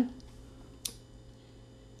God.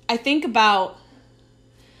 I think about,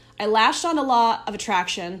 I latched on a law of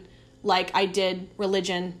attraction like I did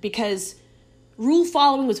religion because rule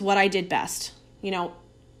following was what I did best. You know,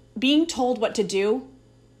 being told what to do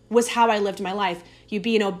was how I lived my life. You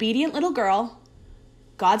be an obedient little girl.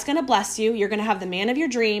 God's going to bless you. You're going to have the man of your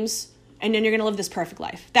dreams, and then you're going to live this perfect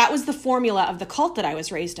life. That was the formula of the cult that I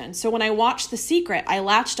was raised in. So when I watched The Secret, I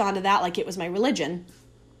latched onto that like it was my religion,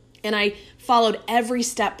 and I followed every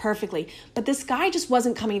step perfectly. But this guy just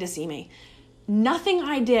wasn't coming to see me. Nothing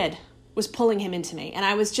I did was pulling him into me. And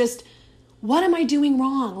I was just, what am I doing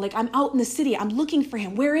wrong? Like, I'm out in the city. I'm looking for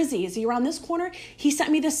him. Where is he? Is he around this corner? He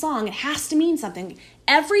sent me this song. It has to mean something.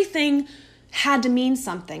 Everything had to mean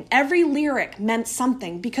something. Every lyric meant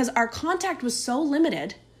something because our contact was so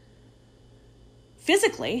limited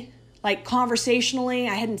physically, like conversationally.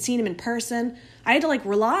 I hadn't seen him in person. I had to like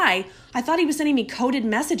rely. I thought he was sending me coded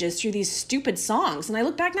messages through these stupid songs. And I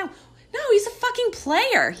look back now, no, he's a fucking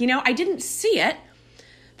player. You know, I didn't see it.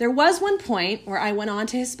 There was one point where I went on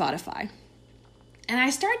to his Spotify and I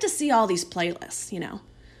started to see all these playlists, you know,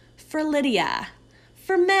 for Lydia,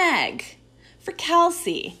 for Meg, for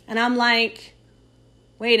Kelsey. And I'm like,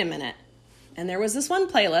 wait a minute. And there was this one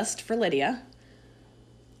playlist for Lydia.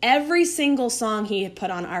 Every single song he had put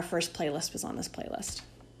on our first playlist was on this playlist.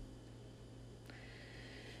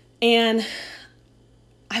 And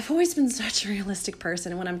I've always been such a realistic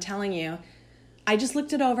person. And when I'm telling you, I just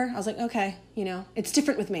looked it over. I was like, okay, you know, it's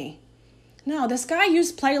different with me. No, this guy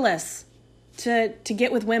used playlists to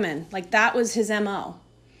get with women. Like, that was his MO.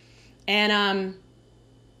 And,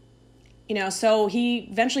 you know, so he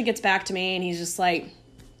eventually gets back to me and he's just like,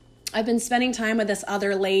 I've been spending time with this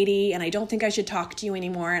other lady and I don't think I should talk to you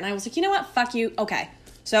anymore. And I was like, you know what? Fuck you. Okay.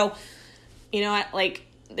 So, you know, like,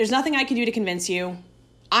 there's nothing I can do to convince you.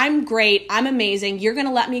 I'm great. I'm amazing. You're going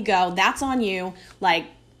to let me go. That's on you. Like,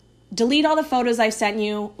 delete all the photos I've sent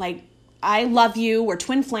you. Like, I love you. We're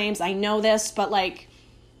twin flames. I know this, but like,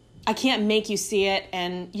 I can't make you see it.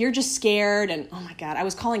 And you're just scared. And oh my God, I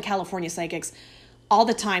was calling California psychics all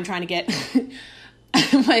the time trying to get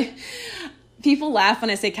people laugh when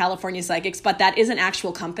I say California Psychics, but that is an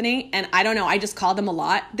actual company. And I don't know, I just call them a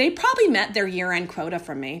lot. They probably met their year-end quota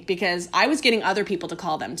from me because I was getting other people to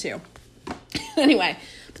call them too. Anyway,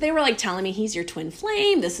 but they were like telling me, he's your twin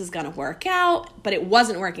flame. This is going to work out. But it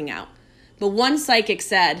wasn't working out. But one psychic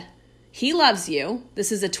said, he loves you.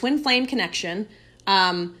 This is a twin flame connection.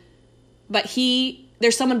 But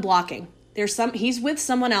there's someone blocking. He's with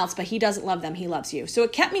someone else, but he doesn't love them. He loves you. So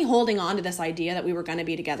it kept me holding on to this idea that we were going to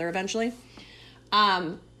be together eventually.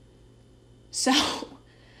 So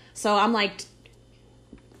I'm like,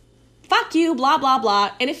 fuck you, blah, blah,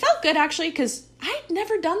 blah. And it felt good actually, because I'd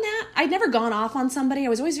never done that. I'd never gone off on somebody. I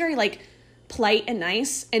was always very like polite and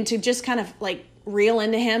nice, and to just kind of like reel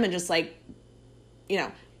into him and just like,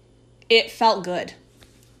 it felt good.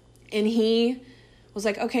 And he was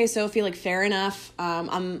like, okay, Sophie, like, fair enough.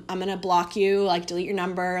 I'm going to block you, like, delete your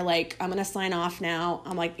number. Like, I'm going to sign off now.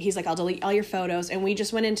 He's like, I'll delete all your photos. And we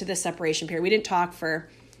just went into this separation period. We didn't talk for,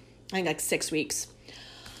 I think, like 6 weeks.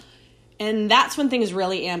 And that's when things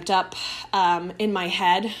really amped up in my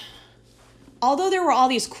head. Although there were all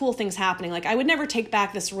these cool things happening, like, I would never take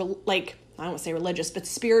back this, I don't want to say religious, but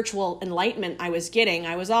spiritual enlightenment I was getting.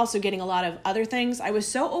 I was also getting a lot of other things. I was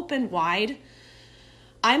so open-wide.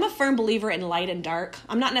 I'm a firm believer in light and dark.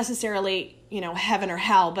 I'm not necessarily, heaven or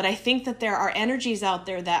hell, but I think that there are energies out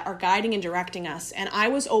there that are guiding and directing us, and I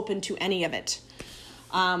was open to any of it.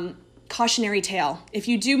 Cautionary tale. If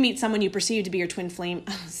you do meet someone you perceive to be your twin flame,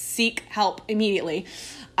 seek help immediately.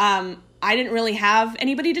 I didn't really have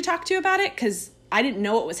anybody to talk to about it because I didn't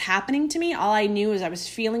know what was happening to me. All I knew is I was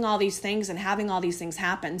feeling all these things and having all these things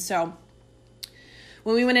happen. So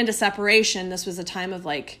when we went into separation, this was a time of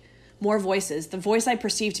like more voices. The voice I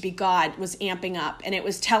perceived to be God was amping up, and it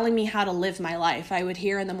was telling me how to live my life. I would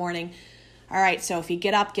hear in the morning, all right, Sophie,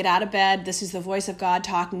 get up, get out of bed. This is the voice of God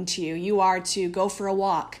talking to you. You are to go for a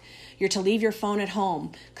walk. You're to leave your phone at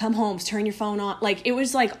home. Come home, turn your phone on. Like, it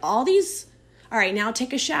was like all these, all right, now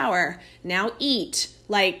take a shower. Now eat.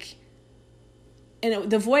 Like, and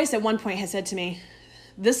the voice at one point had said to me,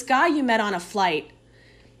 this guy you met on a flight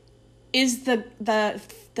is the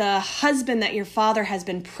husband that your father has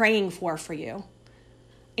been praying for you.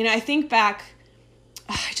 I think back,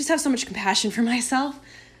 I just have so much compassion for myself.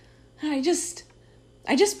 I just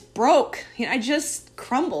broke. I just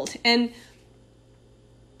crumbled. And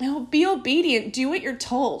be obedient. Do what you're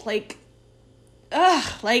told.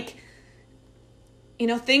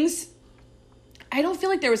 Things. I don't feel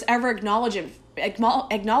like there was ever acknowledgement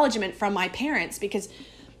from my parents because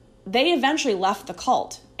they eventually left the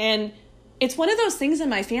cult. And it's one of those things in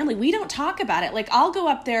my family. We don't talk about it. Like, I'll go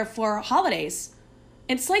up there for holidays.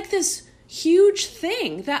 It's like this huge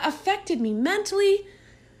thing that affected me mentally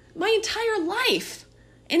my entire life.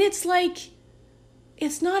 And it's like,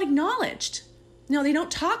 it's not acknowledged. No, they don't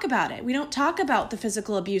talk about it. We don't talk about the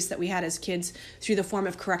physical abuse that we had as kids through the form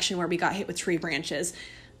of correction where we got hit with tree branches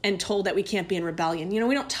and told that we can't be in rebellion.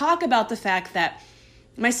 We don't talk about the fact that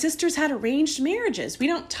my sisters had arranged marriages. We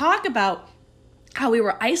don't talk about how we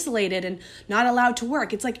were isolated and not allowed to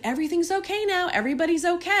work. It's like, everything's okay now. Everybody's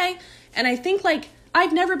okay. And I think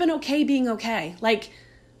I've never been okay being okay.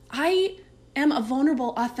 I am a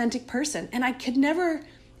vulnerable, authentic person, and I could never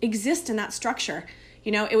exist in that structure.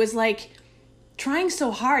 It was like trying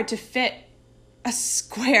so hard to fit a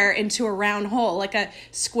square into a round hole, like a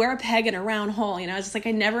square peg in a round hole. It's just like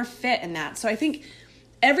I never fit in that. So I think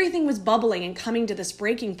everything was bubbling and coming to this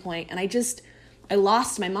breaking point, and I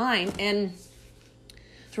lost my mind. And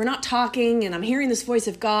so we're not talking, and I'm hearing this voice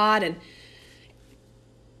of God. And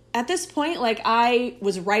at this point, I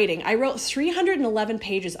was writing. I wrote 311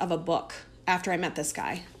 pages of a book after I met this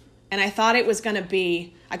guy. And I thought it was going to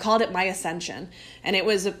be, I called it My Ascension. And it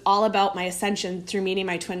was all about my ascension through meeting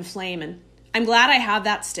my twin flame. And I'm glad I have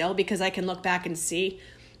that still because I can look back and see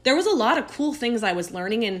there was a lot of cool things I was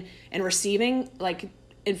learning and receiving,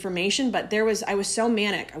 information, but I was so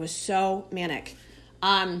manic.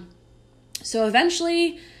 So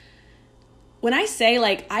eventually, when I say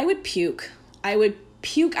I would puke. I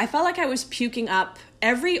felt like I was puking up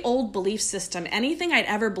every old belief system, anything I'd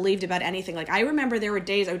ever believed about anything. I remember there were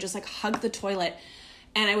days I would just hug the toilet,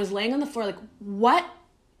 and I was laying on the floor what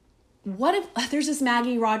if there's this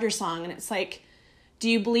Maggie Rogers song, and it's do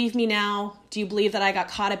you believe me now? Do you believe that I got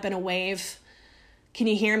caught up in a wave? Can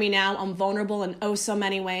you hear me now? I'm vulnerable in oh so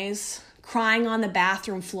many ways. Crying on the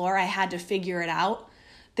bathroom floor, I had to figure it out.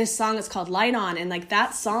 This song is called Light On, and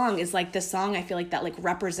that song is this song I feel that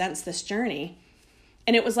represents this journey.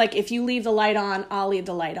 And it was if you leave the light on, I'll leave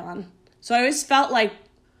the light on. So I always felt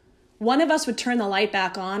one of us would turn the light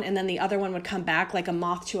back on, and then the other one would come back like a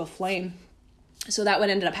moth to a flame. So that would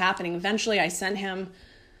end up happening. Eventually I sent him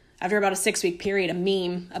after about a 6-week period, a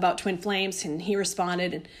meme about twin flames, and he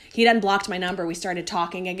responded, and he'd unblocked my number. We started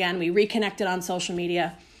talking again. We reconnected on social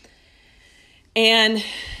media. And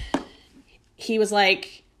he was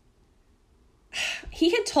like,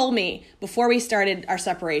 he had told me before we started our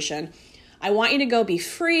separation, I want you to go be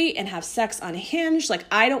free and have sex unhinged. Like,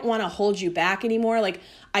 I don't want to hold you back anymore. Like,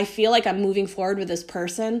 I feel like I'm moving forward with this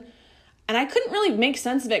person. And I couldn't really make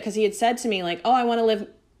sense of it because he had said to me, like, oh, I want to live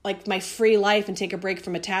like my free life and take a break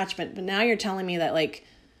from attachment. But now you're telling me that, like,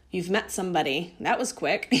 you've met somebody. That was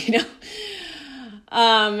quick, you know?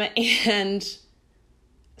 And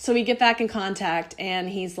so we get back in contact, and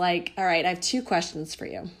he's like, all right, I have 2 questions for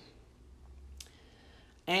you.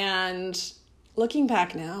 And looking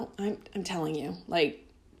back now, I'm telling you, like,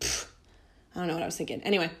 I don't know what I was thinking.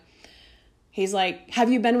 Anyway, he's like,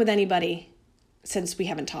 have you been with anybody since we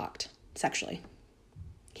haven't talked sexually?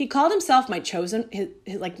 He called himself my chosen,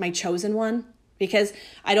 like my chosen one, because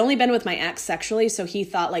I'd only been with my ex sexually. So he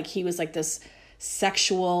thought like he was like this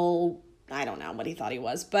sexual, I don't know what he thought he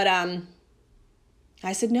was. But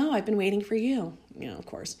I said, no, I've been waiting for you, of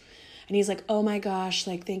course. And he's like, oh my gosh,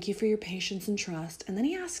 like, thank you for your patience and trust. And then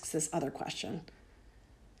he asks this other question.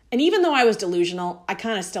 And even though I was delusional, I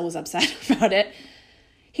kind of still was upset about it.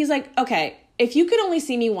 He's like, okay, if you could only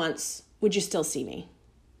see me once, would you still see me?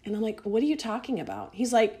 And I'm like, what are you talking about?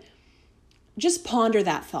 He's like, just ponder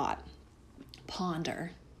that thought.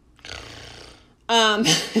 Ponder. And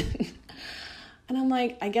I'm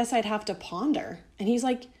like, I guess I'd have to ponder. And he's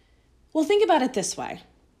like, well, think about it this way.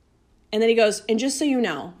 And then he goes, and just so you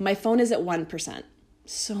know, my phone is at 1%.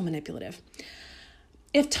 So manipulative.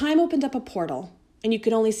 If time opened up a portal and you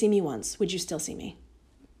could only see me once, would you still see me?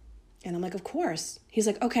 And I'm like, of course. He's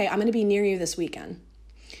like, okay, I'm going to be near you this weekend.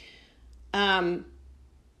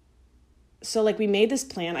 So like we made this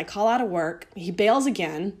plan. I call out of work. He bails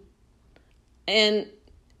again. And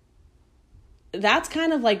that's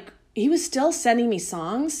kind of like, he was still sending me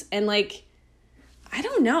songs. And like, I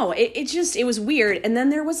don't know. It was weird. And then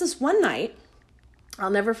there was this one night, I'll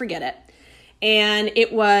never forget it. And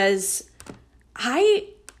it was, I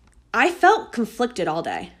felt conflicted all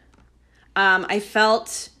day. I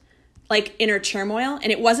felt like inner turmoil,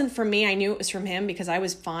 and it wasn't from me. I knew it was from him because I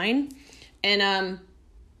was fine. And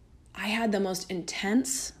I had the most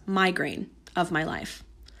intense migraine of my life.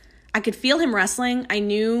 I could feel him wrestling. I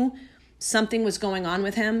knew something was going on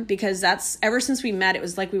with him because that's, ever since we met, it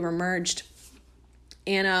was like we were merged.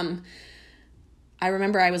 And I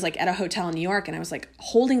remember I was like at a hotel in New York, and I was like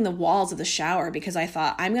holding the walls of the shower because I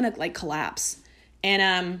thought I'm going to like collapse.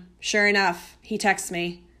 And sure enough, he texts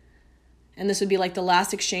me, and this would be like the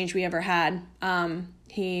last exchange we ever had.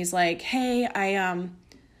 He's like, hey,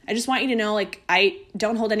 I just want you to know, like, I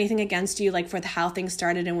don't hold anything against you, like, for how things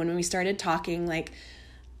started. And when we started talking, like,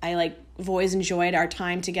 I, like, have always enjoyed our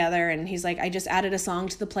time together. And he's like, I just added a song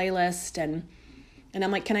to the playlist. And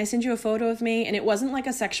I'm like, can I send you a photo of me? And it wasn't, like,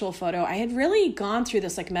 a sexual photo. I had really gone through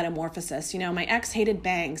this, like, metamorphosis. My ex hated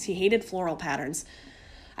bangs. He hated floral patterns.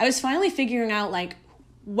 I was finally figuring out, like,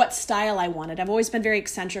 what style I wanted. I've always been very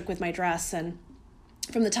eccentric with my dress, and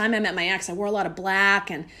from the time I met my ex, I wore a lot of black,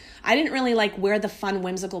 and I didn't really like wear the fun,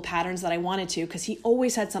 whimsical patterns that I wanted to because he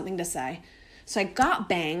always had something to say. So I got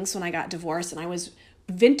bangs when I got divorced, and I was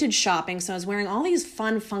vintage shopping, so I was wearing all these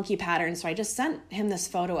fun, funky patterns. So I just sent him this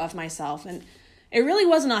photo of myself, and it really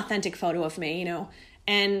was an authentic photo of me,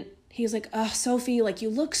 and he's like, oh, Sophie, like, you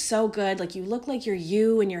look so good. Like, you look like you're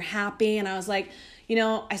you and you're happy. And I was like,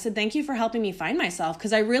 I said, thank you for helping me find myself,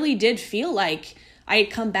 because I really did feel like I had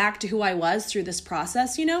come back to who I was through this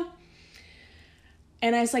process, And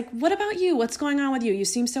I was like, what about you? What's going on with you? You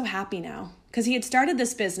seem so happy now. Because he had started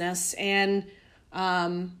this business, and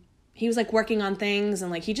he was like working on things, and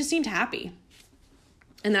like he just seemed happy.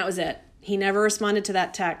 And that was it. He never responded to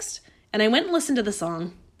that text. And I went and listened to the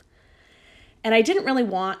song. And I didn't really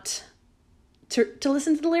want to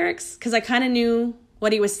listen to the lyrics because I kind of knew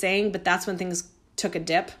what he was saying, but that's when things took a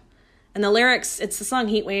dip. And the lyrics, it's the song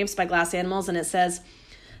Heat Waves by Glass Animals, and it says,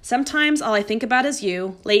 sometimes all I think about is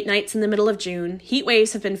you, late nights in the middle of June. Heat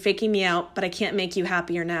waves have been faking me out, but I can't make you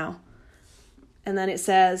happier now. And then it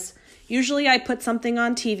says, usually I put something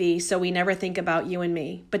on TV so we never think about you and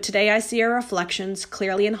me. But today I see our reflections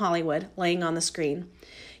clearly in Hollywood laying on the screen.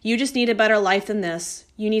 You just need a better life than this.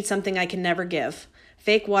 You need something I can never give.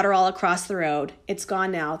 Fake water all across the road. It's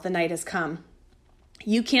gone now. The night has come.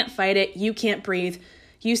 You can't fight it. You can't breathe.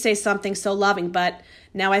 You say something so loving, but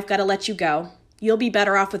now I've got to let you go. You'll be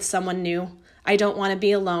better off with someone new. I don't want to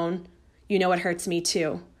be alone. You know it hurts me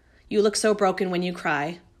too. You look so broken when you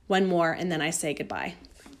cry. One more, and then I say goodbye.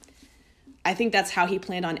 I think that's how he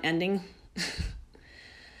planned on ending.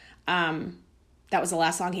 That was the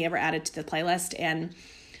last song he ever added to the playlist. And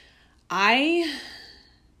I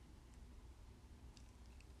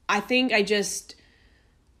think I just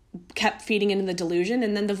kept feeding into the delusion,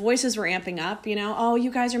 and then the voices were amping up, oh,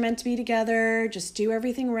 you guys are meant to be together, just do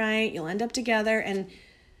everything right, you'll end up together. And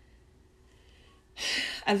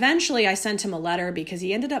eventually I sent him a letter because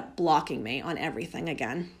he ended up blocking me on everything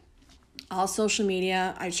again. All social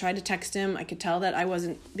media. I tried to text him. I could tell that I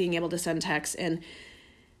wasn't being able to send texts, and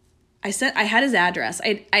I had his address.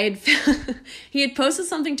 He had posted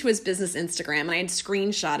something to his business Instagram, and I had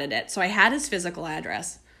screenshotted it. So I had his physical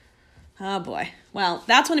address. Oh boy. Well,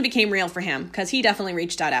 that's when it became real for him, because he definitely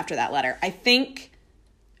reached out after that letter. I think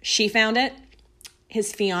she found it,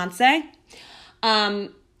 his fiance.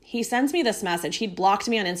 He sends me this message. He'd blocked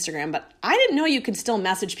me on Instagram, but I didn't know you could still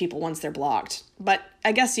message people once they're blocked, but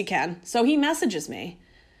I guess you can. So he messages me,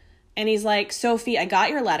 and he's like, Sophie, I got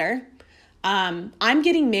your letter. I'm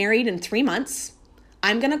getting married in 3 months.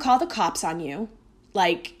 I'm going to call the cops on you.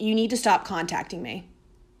 Like, you need to stop contacting me.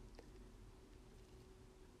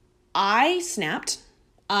 I snapped,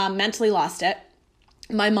 mentally lost it.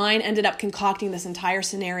 My mind ended up concocting this entire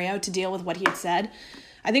scenario to deal with what he had said.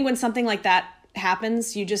 I think when something like that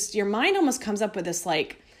happens, your mind almost comes up with this,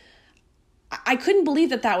 like, I couldn't believe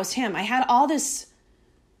that was him. I had all this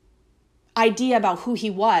idea about who he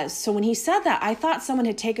was. So when he said that, I thought someone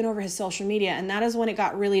had taken over his social media, and that is when it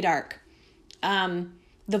got really dark. The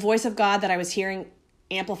voice of God that I was hearing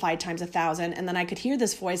amplified times 1,000. And then I could hear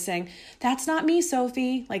this voice saying, that's not me,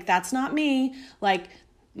 Sophie. Like, that's not me. Like,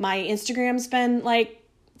 my Instagram's been like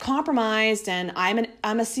compromised, and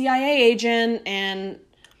I'm a CIA agent. And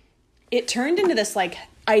it turned into this like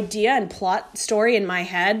idea and plot story in my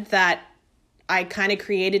head that I kind of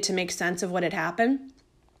created to make sense of what had happened.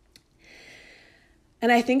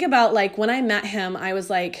 And I think about, like, when I met him, I was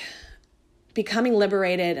like becoming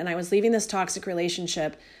liberated, and I was leaving this toxic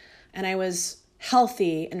relationship, and I was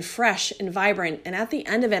healthy and fresh and vibrant. And at the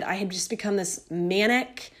end of it, I had just become this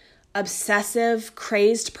manic, obsessive,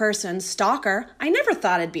 crazed person, stalker. I never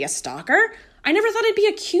thought I'd be a stalker. I never thought I'd be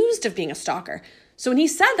accused of being a stalker. So when he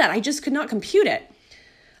said that, I just could not compute it.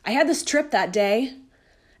 I had this trip that day,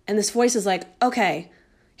 and this voice is like, okay,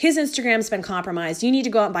 his Instagram's been compromised. You need to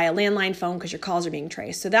go out and buy a landline phone because your calls are being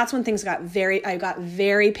traced. So that's when I got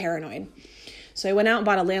very paranoid. So I went out and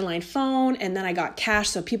bought a landline phone, and then I got cash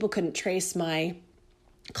so people couldn't trace my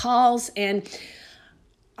calls, and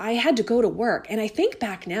I had to go to work. And I think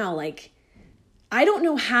back now, like, I don't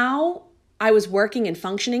know how I was working and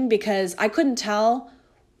functioning, because I couldn't tell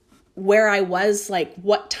where I was, like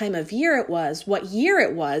what time of year it was, what year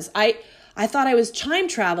it was. I thought I was time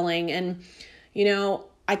traveling, and,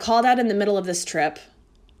 I called out in the middle of this trip.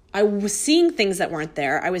 I was seeing things that weren't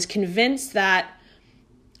there. I was convinced that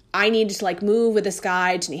I needed to, like, move with this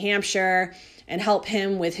guy to New Hampshire and help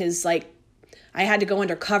him with his, like, I had to go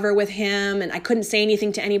undercover with him, and I couldn't say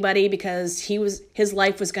anything to anybody because his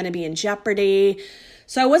life was going to be in jeopardy.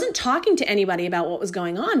 So I wasn't talking to anybody about what was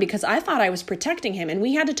going on because I thought I was protecting him, and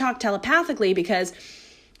we had to talk telepathically because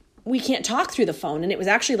we can't talk through the phone. And it was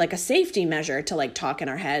actually like a safety measure to, like, talk in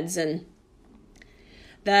our heads. And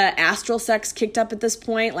the astral sex kicked up at this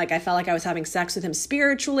point. Like, I felt like I was having sex with him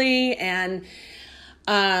spiritually, and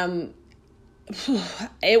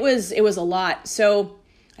it was a lot. So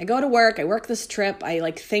I go to work, I work this trip. I,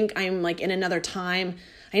 like, think I'm, like, in another time.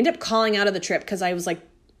 I end up calling out of the trip because I was like,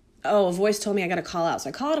 oh, a voice told me I got to call out. So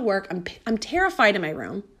I call out of work. I'm terrified in my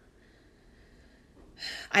room.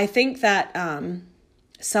 I think that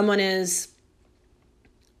someone is,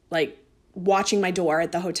 like, watching my door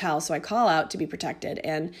at the hotel. So I call out to be protected.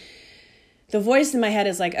 And the voice in my head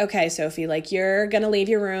is like, okay, Sophie, like, you're going to leave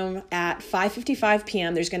your room at 5:55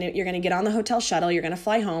 p.m. You're going to get on the hotel shuttle. You're going to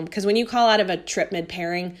fly home. Because when you call out of a trip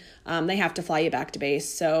mid-pairing, they have to fly you back to base.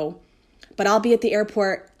 So, but I'll be at the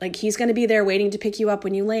airport. Like, he's going to be there waiting to pick you up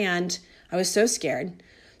when you land. I was so scared.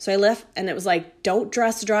 So I left, and it was like, don't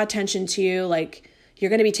draw attention to you. Like, you're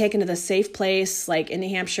going to be taken to the safe place, like, in New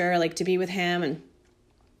Hampshire, like, to be with him.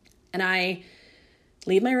 And I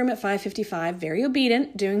leave my room at 5:55, very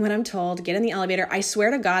obedient, doing what I'm told, get in the elevator. I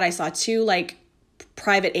swear to God, I saw two, like,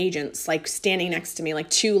 private agents, like, standing next to me, like,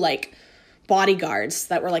 two, like, bodyguards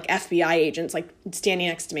that were, like, FBI agents, like, standing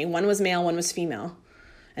next to me. One was male, one was female.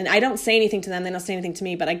 And I don't say anything to them, they don't say anything to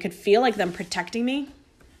me, but I could feel, like, them protecting me.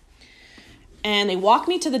 And they walk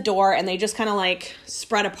me to the door, and they just kind of, like,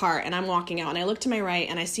 spread apart, and I'm walking out. And I look to my right,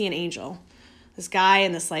 and I see an angel. This guy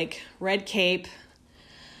in this, like, red cape.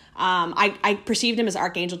 I perceived him as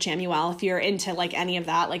Archangel Chamuel. If you're into, like, any of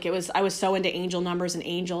that, like, I was so into angel numbers and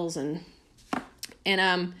angels, and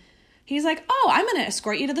he's like, oh, I'm going to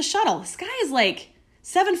escort you to the shuttle. This guy is, like,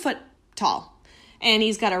 7 foot tall. And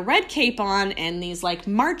he's got a red cape on and these like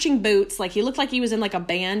marching boots. Like he looked like he was in like a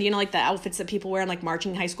band, you know, like the outfits that people wear in like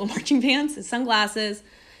high school marching bands, his sunglasses.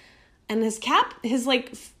 And his cape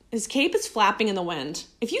is flapping in the wind.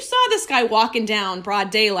 If you saw this guy walking down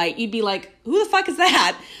broad daylight, you'd be like, who the fuck is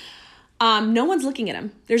that? No one's looking at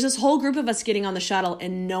him. There's this whole group of us getting on the shuttle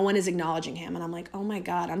and no one is acknowledging him. And I'm like, oh my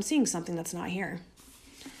God, I'm seeing something that's not here.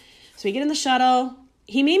 So we get in the shuttle.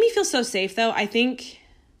 He made me feel so safe though. I think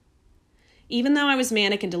even though I was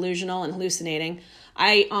manic and delusional and hallucinating,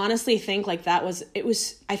 I honestly think like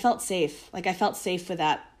I felt safe. Like I felt safe with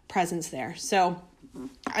that presence there. So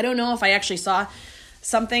I don't know if I actually saw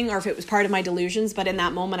something or if it was part of my delusions, but in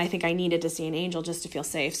that moment, I think I needed to see an angel just to feel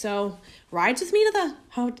safe. So rides with me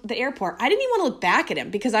to the airport. I didn't even want to look back at him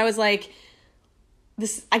because I was like,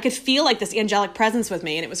 I could feel like this angelic presence with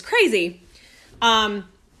me and it was crazy.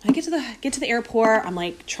 I get to the airport. I'm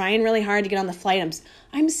like trying really hard to get on the flight.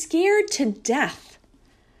 I'm scared to death.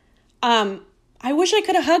 I wish I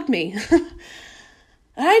could have hugged me.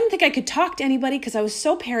 I didn't think I could talk to anybody because I was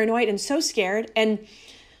so paranoid and so scared. And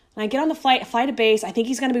when I get on the flight to base, I think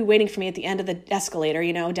he's going to be waiting for me at the end of the escalator,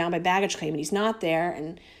 you know, down by baggage claim, and he's not there.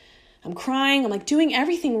 And I'm crying. I'm like doing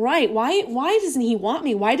everything right. Why doesn't he want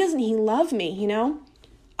me? Why doesn't he love me? You know,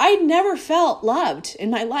 I'd never felt loved in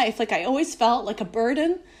my life. Like I always felt like a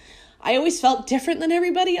burden. I always felt different than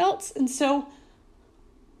everybody else. And so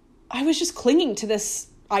I was just clinging to this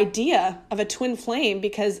idea of a twin flame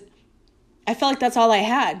because I felt like that's all I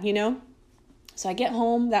had, you know? So I get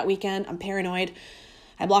home that weekend. I'm paranoid.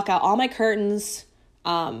 I block out all my curtains.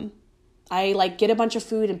 I like get a bunch of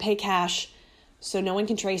food and pay cash so no one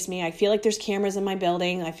can trace me. I feel like there's cameras in my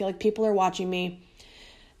building. I feel like people are watching me.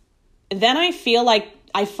 Then I feel like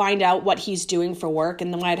I find out what he's doing for work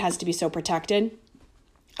and why it has to be so protected.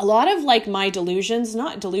 A lot of like my not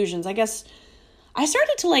delusions, I guess I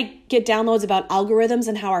started to like get downloads about algorithms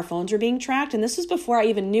and how our phones were being tracked. And this was before I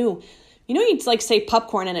even knew, you know, you'd like say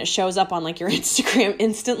popcorn and it shows up on like your Instagram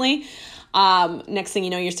instantly. Next thing you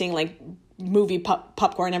know, you're seeing like movie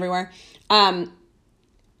popcorn everywhere. I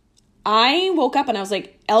woke up and I was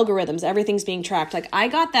like, algorithms, everything's being tracked. Like I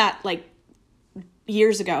got that like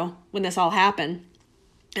years ago when this all happened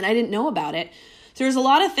and I didn't know about it. So there's a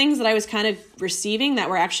lot of things that I was kind of receiving that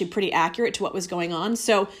were actually pretty accurate to what was going on.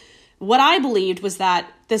 So what I believed was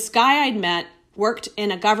that this guy I'd met worked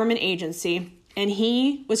in a government agency and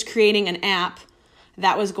he was creating an app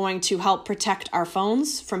that was going to help protect our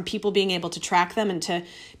phones from people being able to track them and to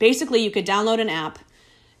basically you could download an app.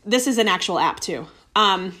 This is an actual app too.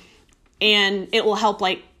 And it will help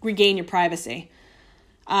like regain your privacy.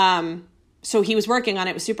 So he was working on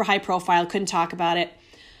it. It was super high profile, couldn't talk about it.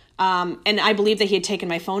 And I believe that he had taken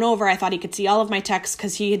my phone over. I thought he could see all of my texts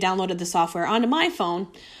because he had downloaded the software onto my phone.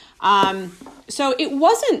 So it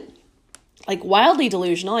wasn't like wildly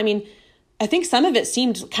delusional. I mean, I think some of it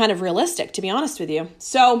seemed kind of realistic, to be honest with you.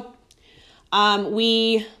 So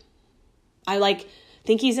I like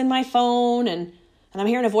think he's in my phone and I'm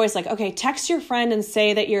hearing a voice like, okay, text your friend and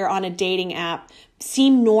say that you're on a dating app.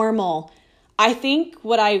 Seem normal. I think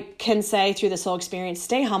what I can say through this whole experience,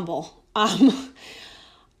 stay humble.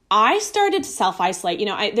 I started to self-isolate. You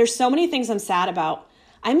know, there's so many things I'm sad about.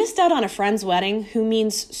 I missed out on a friend's wedding who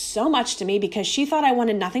means so much to me because she thought I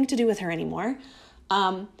wanted nothing to do with her anymore.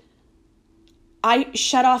 I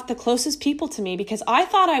shut off the closest people to me because I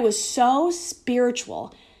thought I was so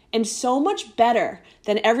spiritual and so much better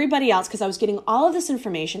than everybody else because I was getting all of this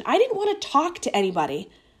information. I didn't want to talk to anybody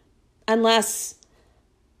unless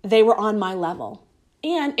they were on my level.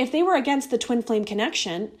 And if they were against the twin flame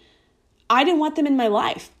connection, I didn't want them in my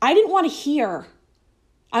life. I didn't want to hear.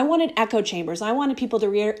 I wanted echo chambers. I wanted people to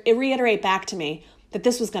reiterate back to me that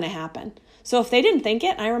this was going to happen. So if they didn't think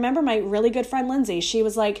it, I remember my really good friend Lindsay, she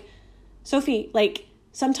was like, Sophie, like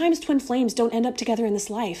sometimes twin flames don't end up together in this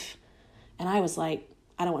life. And I was like,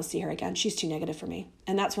 I don't want to see her again. She's too negative for me.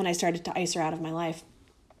 And that's when I started to ice her out of my life.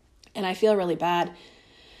 And I feel really bad.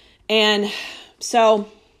 And so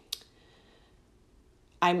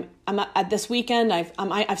I'm at this weekend,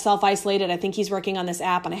 I've self-isolated. I think he's working on this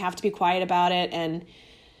app and I have to be quiet about it. And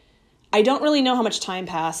I don't really know how much time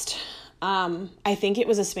passed. I think it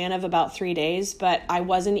was a span of about 3 days, but I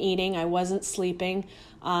wasn't eating. I wasn't sleeping,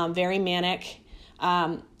 very manic.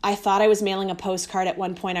 I thought I was mailing a postcard. At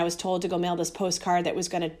one point I was told to go mail this postcard that was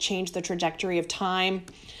going to change the trajectory of time.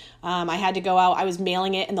 I had to go out. I was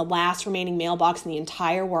mailing it in the last remaining mailbox in the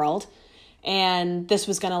entire world. And this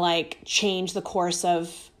was going to like change the course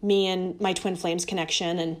of me and my twin flames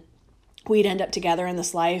connection. And we'd end up together in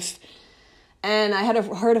this life. And I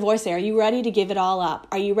heard a voice say, are you ready to give it all up?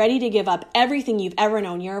 Are you ready to give up everything you've ever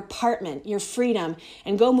known, your apartment, your freedom,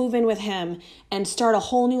 and go move in with him and start a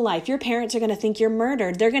whole new life? Your parents are going to think you're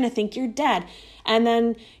murdered. They're going to think you're dead. And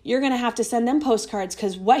then you're going to have to send them postcards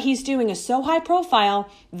because what he's doing is so high profile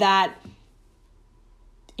that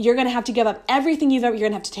you're going to have to give up everything you're going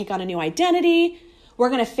to have to take on a new identity. We're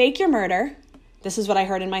going to fake your murder. This is what I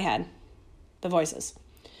heard in my head, the voices.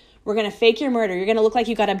 We're going to fake your murder. You're going to look like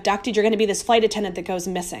you got abducted. You're going to be this flight attendant that goes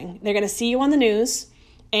missing. They're going to see you on the news,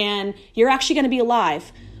 and you're actually going to be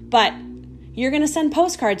alive. But you're going to send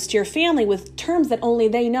postcards to your family with terms that only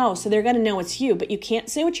they know, so they're going to know it's you. But you can't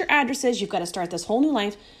say what your address is. You've got to start this whole new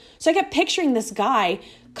life. So I kept picturing this guy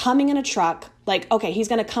coming in a truck, like, okay, he's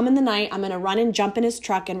going to come in the night. I'm going to run and jump in his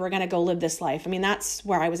truck, and we're going to go live this life. I mean, that's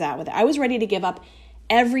where I was at with it. I was ready to give up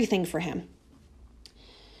everything for him.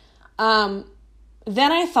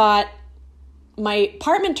 Then I thought my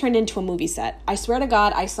apartment turned into a movie set. I swear to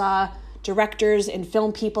God, I saw directors and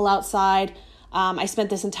film people outside. I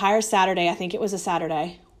spent this entire Saturday, I think it was a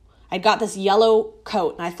Saturday. I got this yellow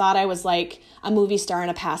coat and I thought I was like a movie star in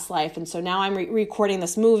a past life. And so now I'm recording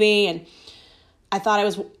this movie, and I thought I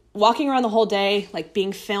was walking around the whole day, like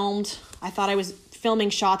being filmed. I thought I was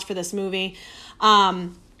filming shots for this movie.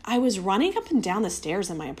 I was running up and down the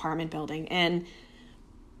stairs in my apartment building and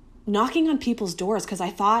knocking on people's doors because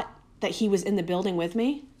I thought that he was in the building with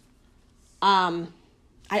me.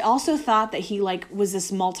 I also thought that he was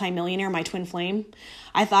this multimillionaire, my twin flame.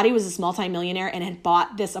 I thought he was this multimillionaire and had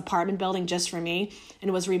bought this apartment building just for me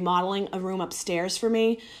and was remodeling a room upstairs for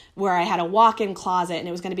me where I had a walk-in closet and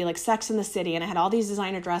it was going to be like Sex in the City, and I had all these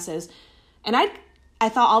designer dresses. And I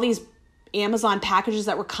thought all these Amazon packages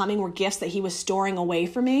that were coming were gifts that he was storing away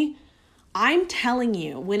for me. I'm telling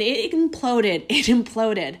you, when it imploded, it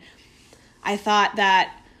imploded. I thought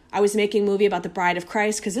that I was making a movie about the Bride of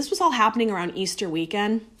Christ because this was all happening around Easter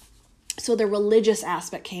weekend. So the religious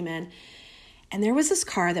aspect came in. And there was this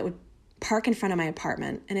car that would park in front of my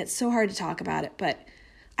apartment. And it's so hard to talk about it. But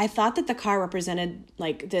I thought that the car represented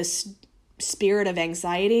like this spirit of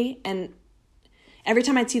anxiety. And every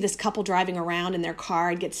time I'd see this couple driving around in their car,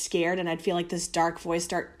 I'd get scared and I'd feel like this dark voice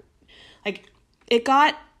start, like it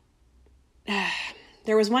got...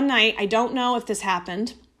 There was one night, I don't know if this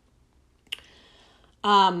happened.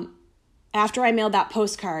 After I mailed that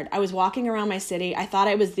postcard, I was walking around my city. I thought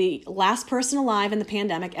I was the last person alive in the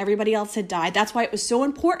pandemic. Everybody else had died. That's why it was so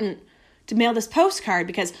important to mail this postcard,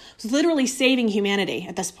 because it was literally saving humanity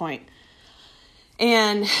at this point.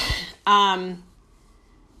 And I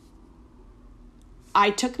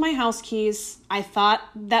took my house keys. I thought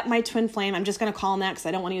that my twin flame, I'm just going to call him that because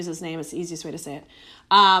I don't want to use his name. It's the easiest way to say it.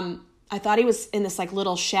 I thought he was in this like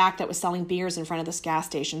little shack that was selling beers in front of this gas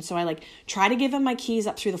station. So I try to give him my keys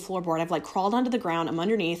up through the floorboard. I've crawled onto the ground. I'm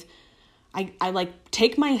underneath. I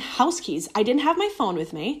take my house keys. I didn't have my phone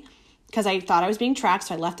with me because I thought I was being tracked.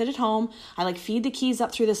 So I left it at home. I feed the keys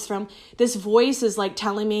up through this room. This voice is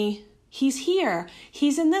telling me, he's here.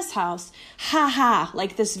 He's in this house. Ha ha.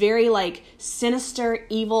 This very sinister,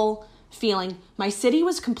 evil feeling. My city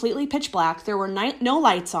was completely pitch black. There were no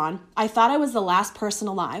lights on. I thought I was the last person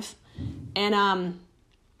alive. And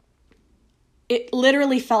it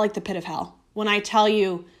literally felt like the pit of hell. When I tell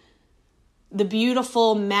you the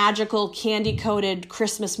beautiful, magical, candy-coated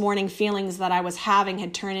Christmas morning feelings that I was having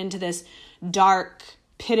had turned into this dark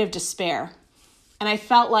pit of despair. And I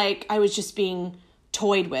felt like I was just being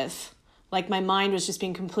toyed with. My mind was just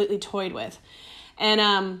being completely toyed with.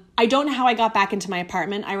 And I don't know how I got back into my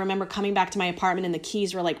apartment. I remember coming back to my apartment and the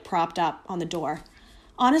keys were propped up on the door.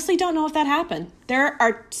 Honestly, don't know if that happened. There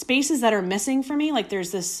are spaces that are missing for me.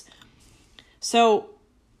 There's this. So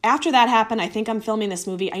after that happened, I think I'm filming this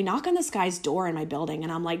movie. I knock on this guy's door in my building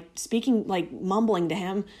and I'm speaking, mumbling to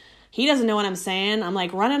him. He doesn't know what I'm saying. I'm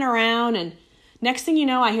running around, and next thing you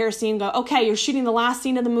know, I hear a scene go, okay, you're shooting the last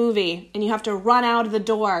scene of the movie and you have to run out of the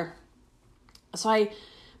door. So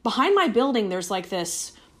behind my building, there's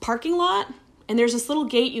this parking lot and there's this little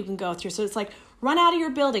gate you can go through. So it's run out of your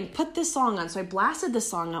building, put this song on. So I blasted this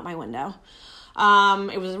song out my window.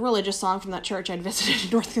 It was a religious song from that church I'd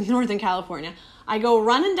visited in Northern California. I go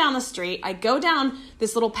running down the street. I go down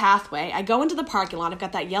this little pathway. I go into the parking lot. I've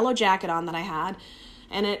got that yellow jacket on that I had.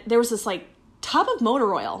 And there was this tub of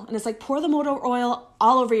motor oil. And it's pour the motor oil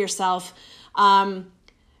all over yourself.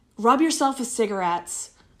 Rub yourself with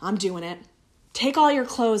cigarettes. I'm doing it. Take all your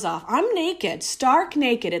clothes off. I'm naked, stark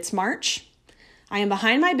naked. It's March. I am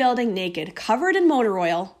behind my building naked, covered in motor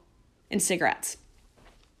oil and cigarettes.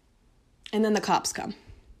 And then the cops come.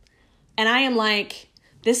 And I am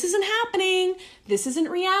this isn't happening. This isn't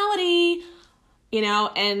reality.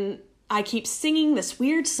 And I keep singing this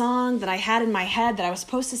weird song that I had in my head that I was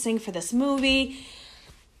supposed to sing for this movie.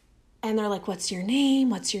 And they're like, what's your name?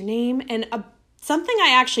 What's your name? And something I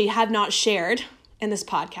actually have not shared in this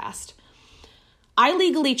podcast. I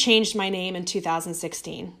legally changed my name in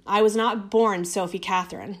 2016. I was not born Sophie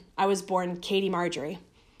Catherine. I was born Katie Marjorie.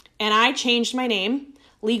 And I changed my name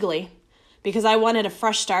legally because I wanted a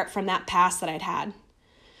fresh start from that past that I'd had.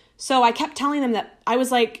 So I kept telling them that I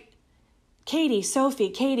was like, Katie,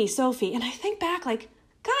 Sophie. And I think back like,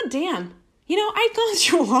 God damn, I'd gone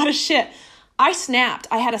through a lot of shit. I snapped.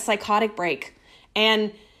 I had a psychotic break.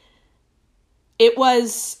 And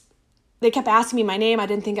they kept asking me my name. I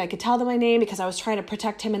didn't think I could tell them my name because I was trying to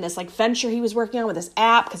protect him in this like venture he was working on with this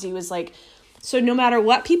app because he was like, so no matter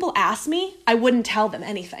what people asked me, I wouldn't tell them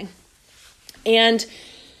anything. And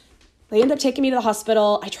they ended up taking me to the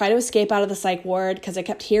hospital. I tried to escape out of the psych ward because I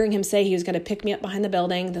kept hearing him say he was going to pick me up behind the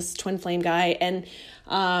building, this twin flame guy. And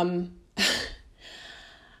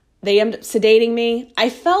they ended up sedating me. I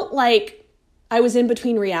felt like I was in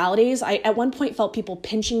between realities. I at one point felt people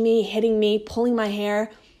pinching me, hitting me, pulling my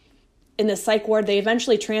hair in the psych ward. They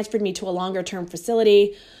eventually transferred me to a longer term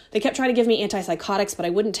facility. They kept trying to give me antipsychotics, but I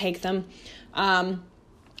wouldn't take them.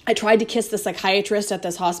 I tried to kiss the psychiatrist at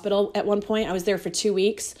this hospital at one point. I was there for 2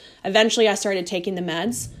 weeks. Eventually, I started taking the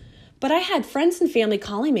meds. But I had friends and family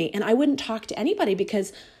calling me, and I wouldn't talk to anybody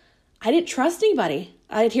because I didn't trust anybody.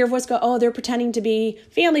 I'd hear a voice go, oh, they're pretending to be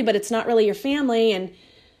family, but it's not really your family. And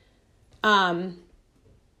I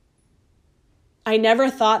never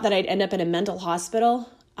thought that I'd end up in a mental hospital.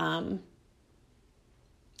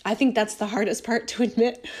 I think that's the hardest part to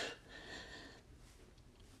admit.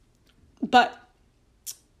 But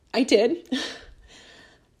I did.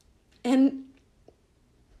 And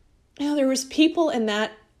there was people in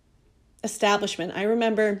that establishment. I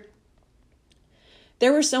remember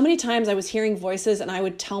there were so many times I was hearing voices and I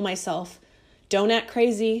would tell myself, don't act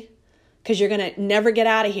crazy because you're going to never get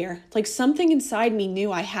out of here. Like something inside me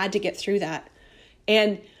knew I had to get through that.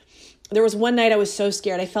 And there was one night I was so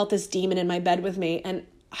scared. I felt this demon in my bed with me and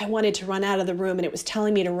I wanted to run out of the room and it was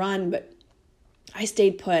telling me to run, but I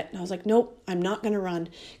stayed put. And I was like, nope, I'm not going to run.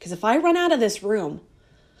 Because if I run out of this room,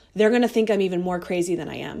 they're going to think I'm even more crazy than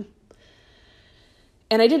I am.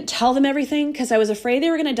 And I didn't tell them everything because I was afraid they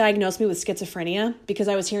were going to diagnose me with schizophrenia because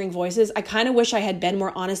I was hearing voices. I kind of wish I had been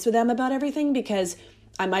more honest with them about everything because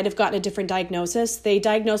I might have gotten a different diagnosis. They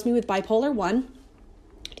diagnosed me with bipolar 1.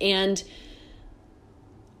 And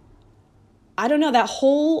I don't know, that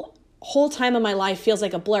whole time of my life feels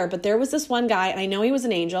like a blur, but there was this one guy, and I know he was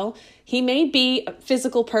an angel. He may be a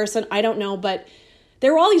physical person, I don't know, but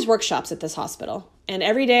there were all these workshops at this hospital. And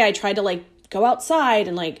every day I tried to go outside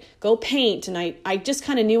and go paint. And I just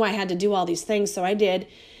kind of knew I had to do all these things. So I did.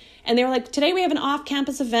 And they were like, today we have an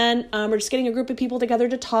off-campus event. We're just getting a group of people together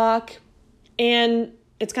to talk. And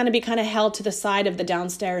it's going to be kind of held to the side of the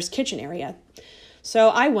downstairs kitchen area. So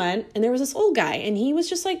I went and there was this old guy and he was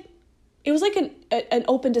just it was like an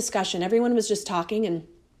open discussion. Everyone was just talking and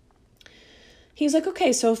he's like,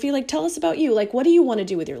 okay, Sophie, tell us about you. What do you want to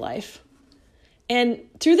do with your life? And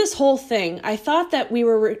through this whole thing, I thought that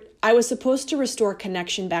I was supposed to restore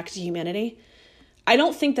connection back to humanity. I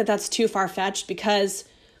don't think that that's too far-fetched because,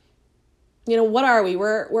 what are we?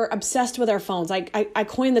 We're obsessed with our phones. I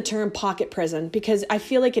coined the term pocket prison because I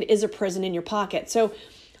feel like it is a prison in your pocket. So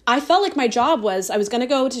I felt like my job I was going to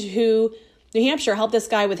go to New Hampshire, help this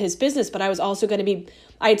guy with his business, but I was also going to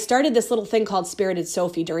I had started this little thing called Spirited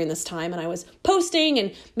Sophie during this time, and I was posting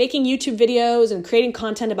and making YouTube videos and creating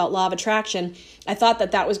content about law of attraction. I thought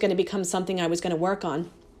that was going to become something I was going to work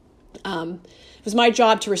on. It was my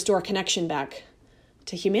job to restore connection back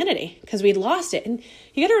to humanity because we'd lost it. And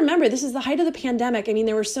you got to remember, this is the height of the pandemic. I mean,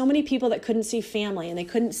 there were so many people that couldn't see family and they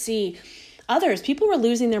couldn't see others. People were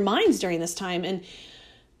losing their minds during this time.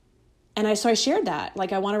 So I shared that,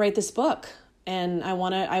 I want to write this book. And I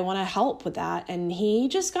want to help with that. And he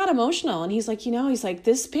just got emotional. And he's like,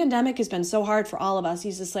 this pandemic has been so hard for all of us.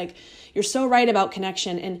 He's just like, you're so right about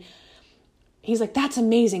connection. And he's like, that's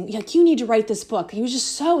amazing. You need to write this book. He was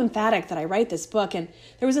just so emphatic that I write this book. And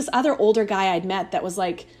there was this other older guy I'd met that was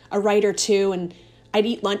a writer too. And I'd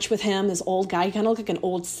eat lunch with him, this old guy. He kind of looked like an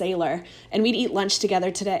old sailor. And we'd eat lunch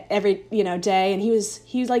together today, every, day. And he was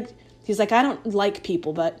like, I don't like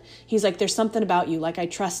people, but he's like, there's something about you. I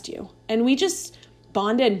trust you. And we just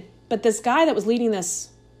bonded. But this guy that was leading this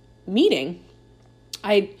meeting,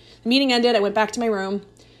 the meeting ended. I went back to my room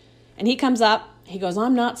and he comes up. He goes,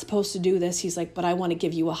 I'm not supposed to do this. He's like, but I want to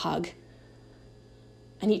give you a hug.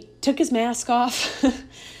 And he took his mask off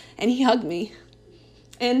and he hugged me.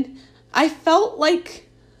 And I felt like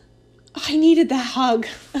I needed that hug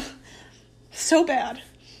so bad.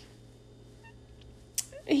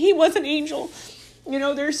 he was an angel. You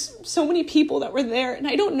know, there's so many people that were there, and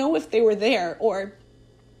I don't know if they were there or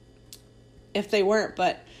if they weren't,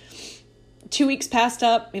 but 2 weeks passed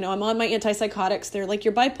up. You know, I'm on my antipsychotics. They're like,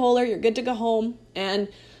 you're bipolar, you're good to go home. And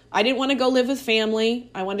I didn't want to go live with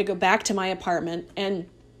family. I wanted to go back to my apartment, and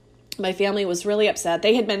my family was really upset.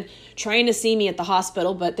 They had been trying to see me at the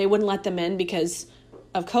hospital, but they wouldn't let them in because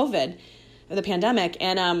of COVID, or the pandemic.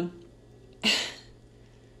 And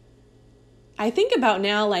I think about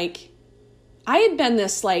now, like, I had been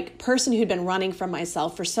this like person who'd been running from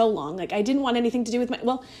myself for so long. Like, I didn't want anything to do with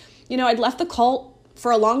I'd left the cult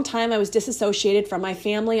for a long time. I was disassociated from my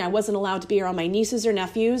family. I wasn't allowed to be around my nieces or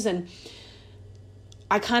nephews, and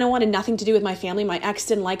I kind of wanted nothing to do with my family. My ex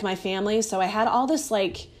didn't like my family, so I had all this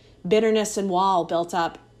like bitterness and wall built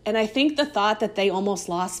up. And I think the thought that they almost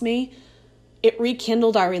lost me, it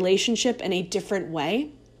rekindled our relationship in a different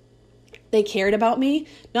way. They cared about me.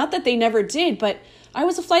 Not that they never did, but I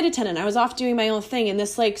was a flight attendant. I was off doing my own thing. And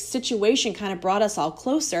this like situation kind of brought us all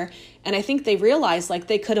closer. And I think they realized like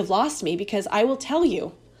they could have lost me, because I will tell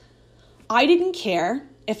you, I didn't care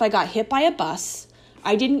if I got hit by a bus.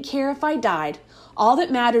 I didn't care if I died. All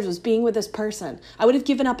that mattered was being with this person. I would have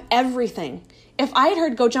given up everything. If I had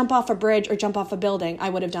heard go jump off a bridge or jump off a building, I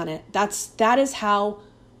would have done it. That is how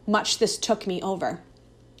much this took me over.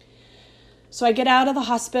 So I get out of the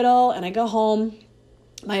hospital and I go home.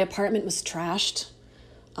 My apartment was trashed.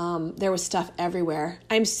 There was stuff everywhere.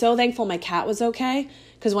 I'm so thankful my cat was okay,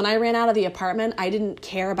 because when I ran out of the apartment, I didn't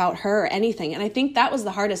care about her or anything. And I think that was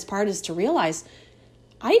the hardest part, is to realize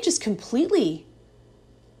I just completely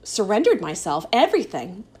surrendered myself,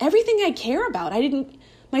 everything I care about.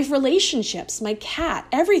 My relationships, my cat,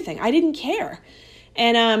 everything. I didn't care.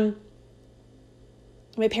 And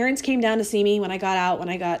my parents came down to see me when I got out, when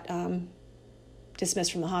I got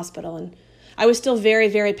dismissed from the hospital. And I was still very,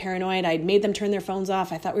 very paranoid. I'd made them turn their phones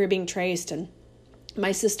off. I thought we were being traced. And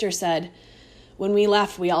my sister said, when we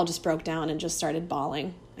left, we all just broke down and just started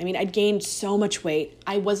bawling. I mean, I'd gained so much weight.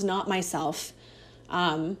 I was not myself.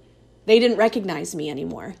 They didn't recognize me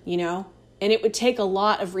anymore, you know? And it would take a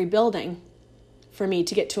lot of rebuilding for me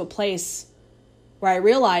to get to a place where I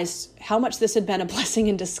realized how much this had been a blessing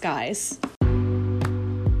in disguise.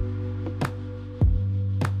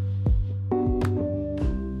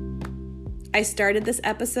 I started this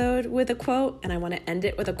episode with a quote, and I want to end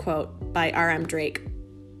it with a quote by R.M. Drake.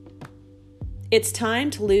 It's time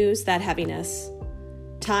to lose that heaviness.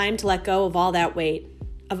 Time to let go of all that weight,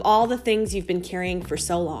 of all the things you've been carrying for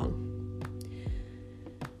so long.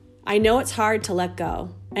 I know it's hard to let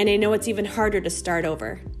go, and I know it's even harder to start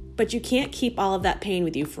over, but you can't keep all of that pain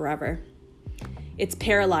with you forever. It's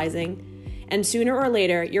paralyzing, and sooner or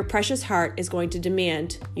later, your precious heart is going to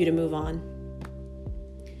demand you to move on.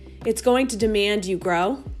 It's going to demand you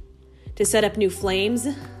grow, to set up new flames,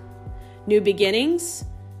 new beginnings,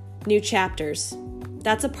 new chapters.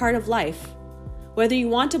 That's a part of life. Whether you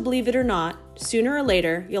want to believe it or not, sooner or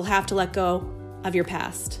later, you'll have to let go of your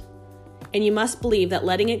past. And you must believe that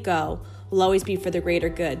letting it go will always be for the greater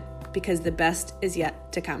good, because the best is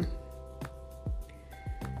yet to come.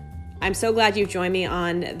 I'm so glad you've joined me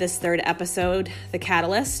on this third episode, The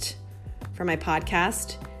Catalyst, for my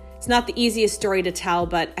podcast. It's not the easiest story to tell,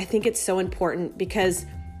 but I think it's so important, because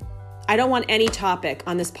I don't want any topic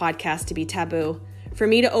on this podcast to be taboo. For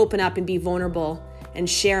me to open up and be vulnerable and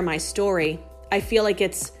share my story, I feel like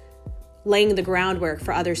it's laying the groundwork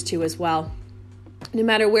for others too as well. No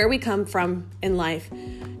matter where we come from in life,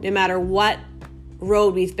 no matter what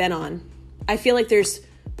road we've been on, I feel like there's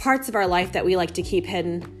parts of our life that we like to keep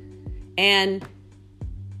hidden. And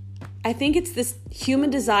I think it's this human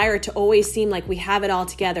desire to always seem like we have it all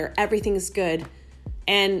together. Everything's good.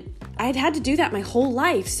 And I'd had to do that my whole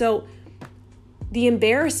life. So the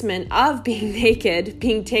embarrassment of being naked,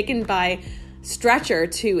 being taken by stretcher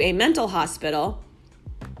to a mental hospital,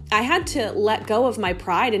 I had to let go of my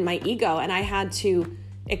pride and my ego. And I had to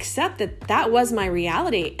accept that that was my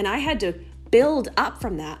reality. And I had to build up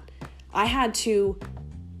from that. I had to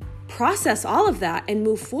process all of that and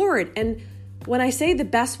move forward. And when I say the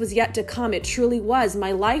best was yet to come, it truly was.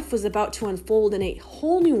 My life was about to unfold in a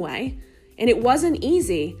whole new way, and it wasn't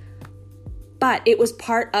easy, but it was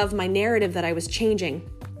part of my narrative that I was changing.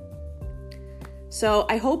 So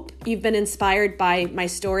I hope you've been inspired by my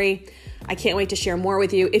story. I can't wait to share more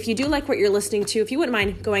with you. If you do like what you're listening to, if you wouldn't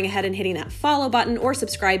mind going ahead and hitting that follow button or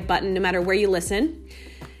subscribe button, no matter where you listen.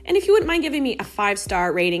 And if you wouldn't mind giving me a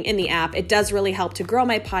 5-star rating in the app, it does really help to grow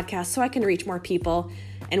my podcast so I can reach more people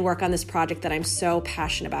and work on this project that I'm so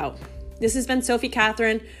passionate about. This has been Sophie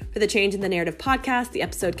Catherine for the Change in the Narrative podcast, the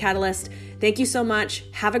episode Catalyst. Thank you so much.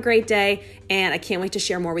 Have a great day, and I can't wait to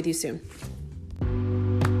share more with you soon.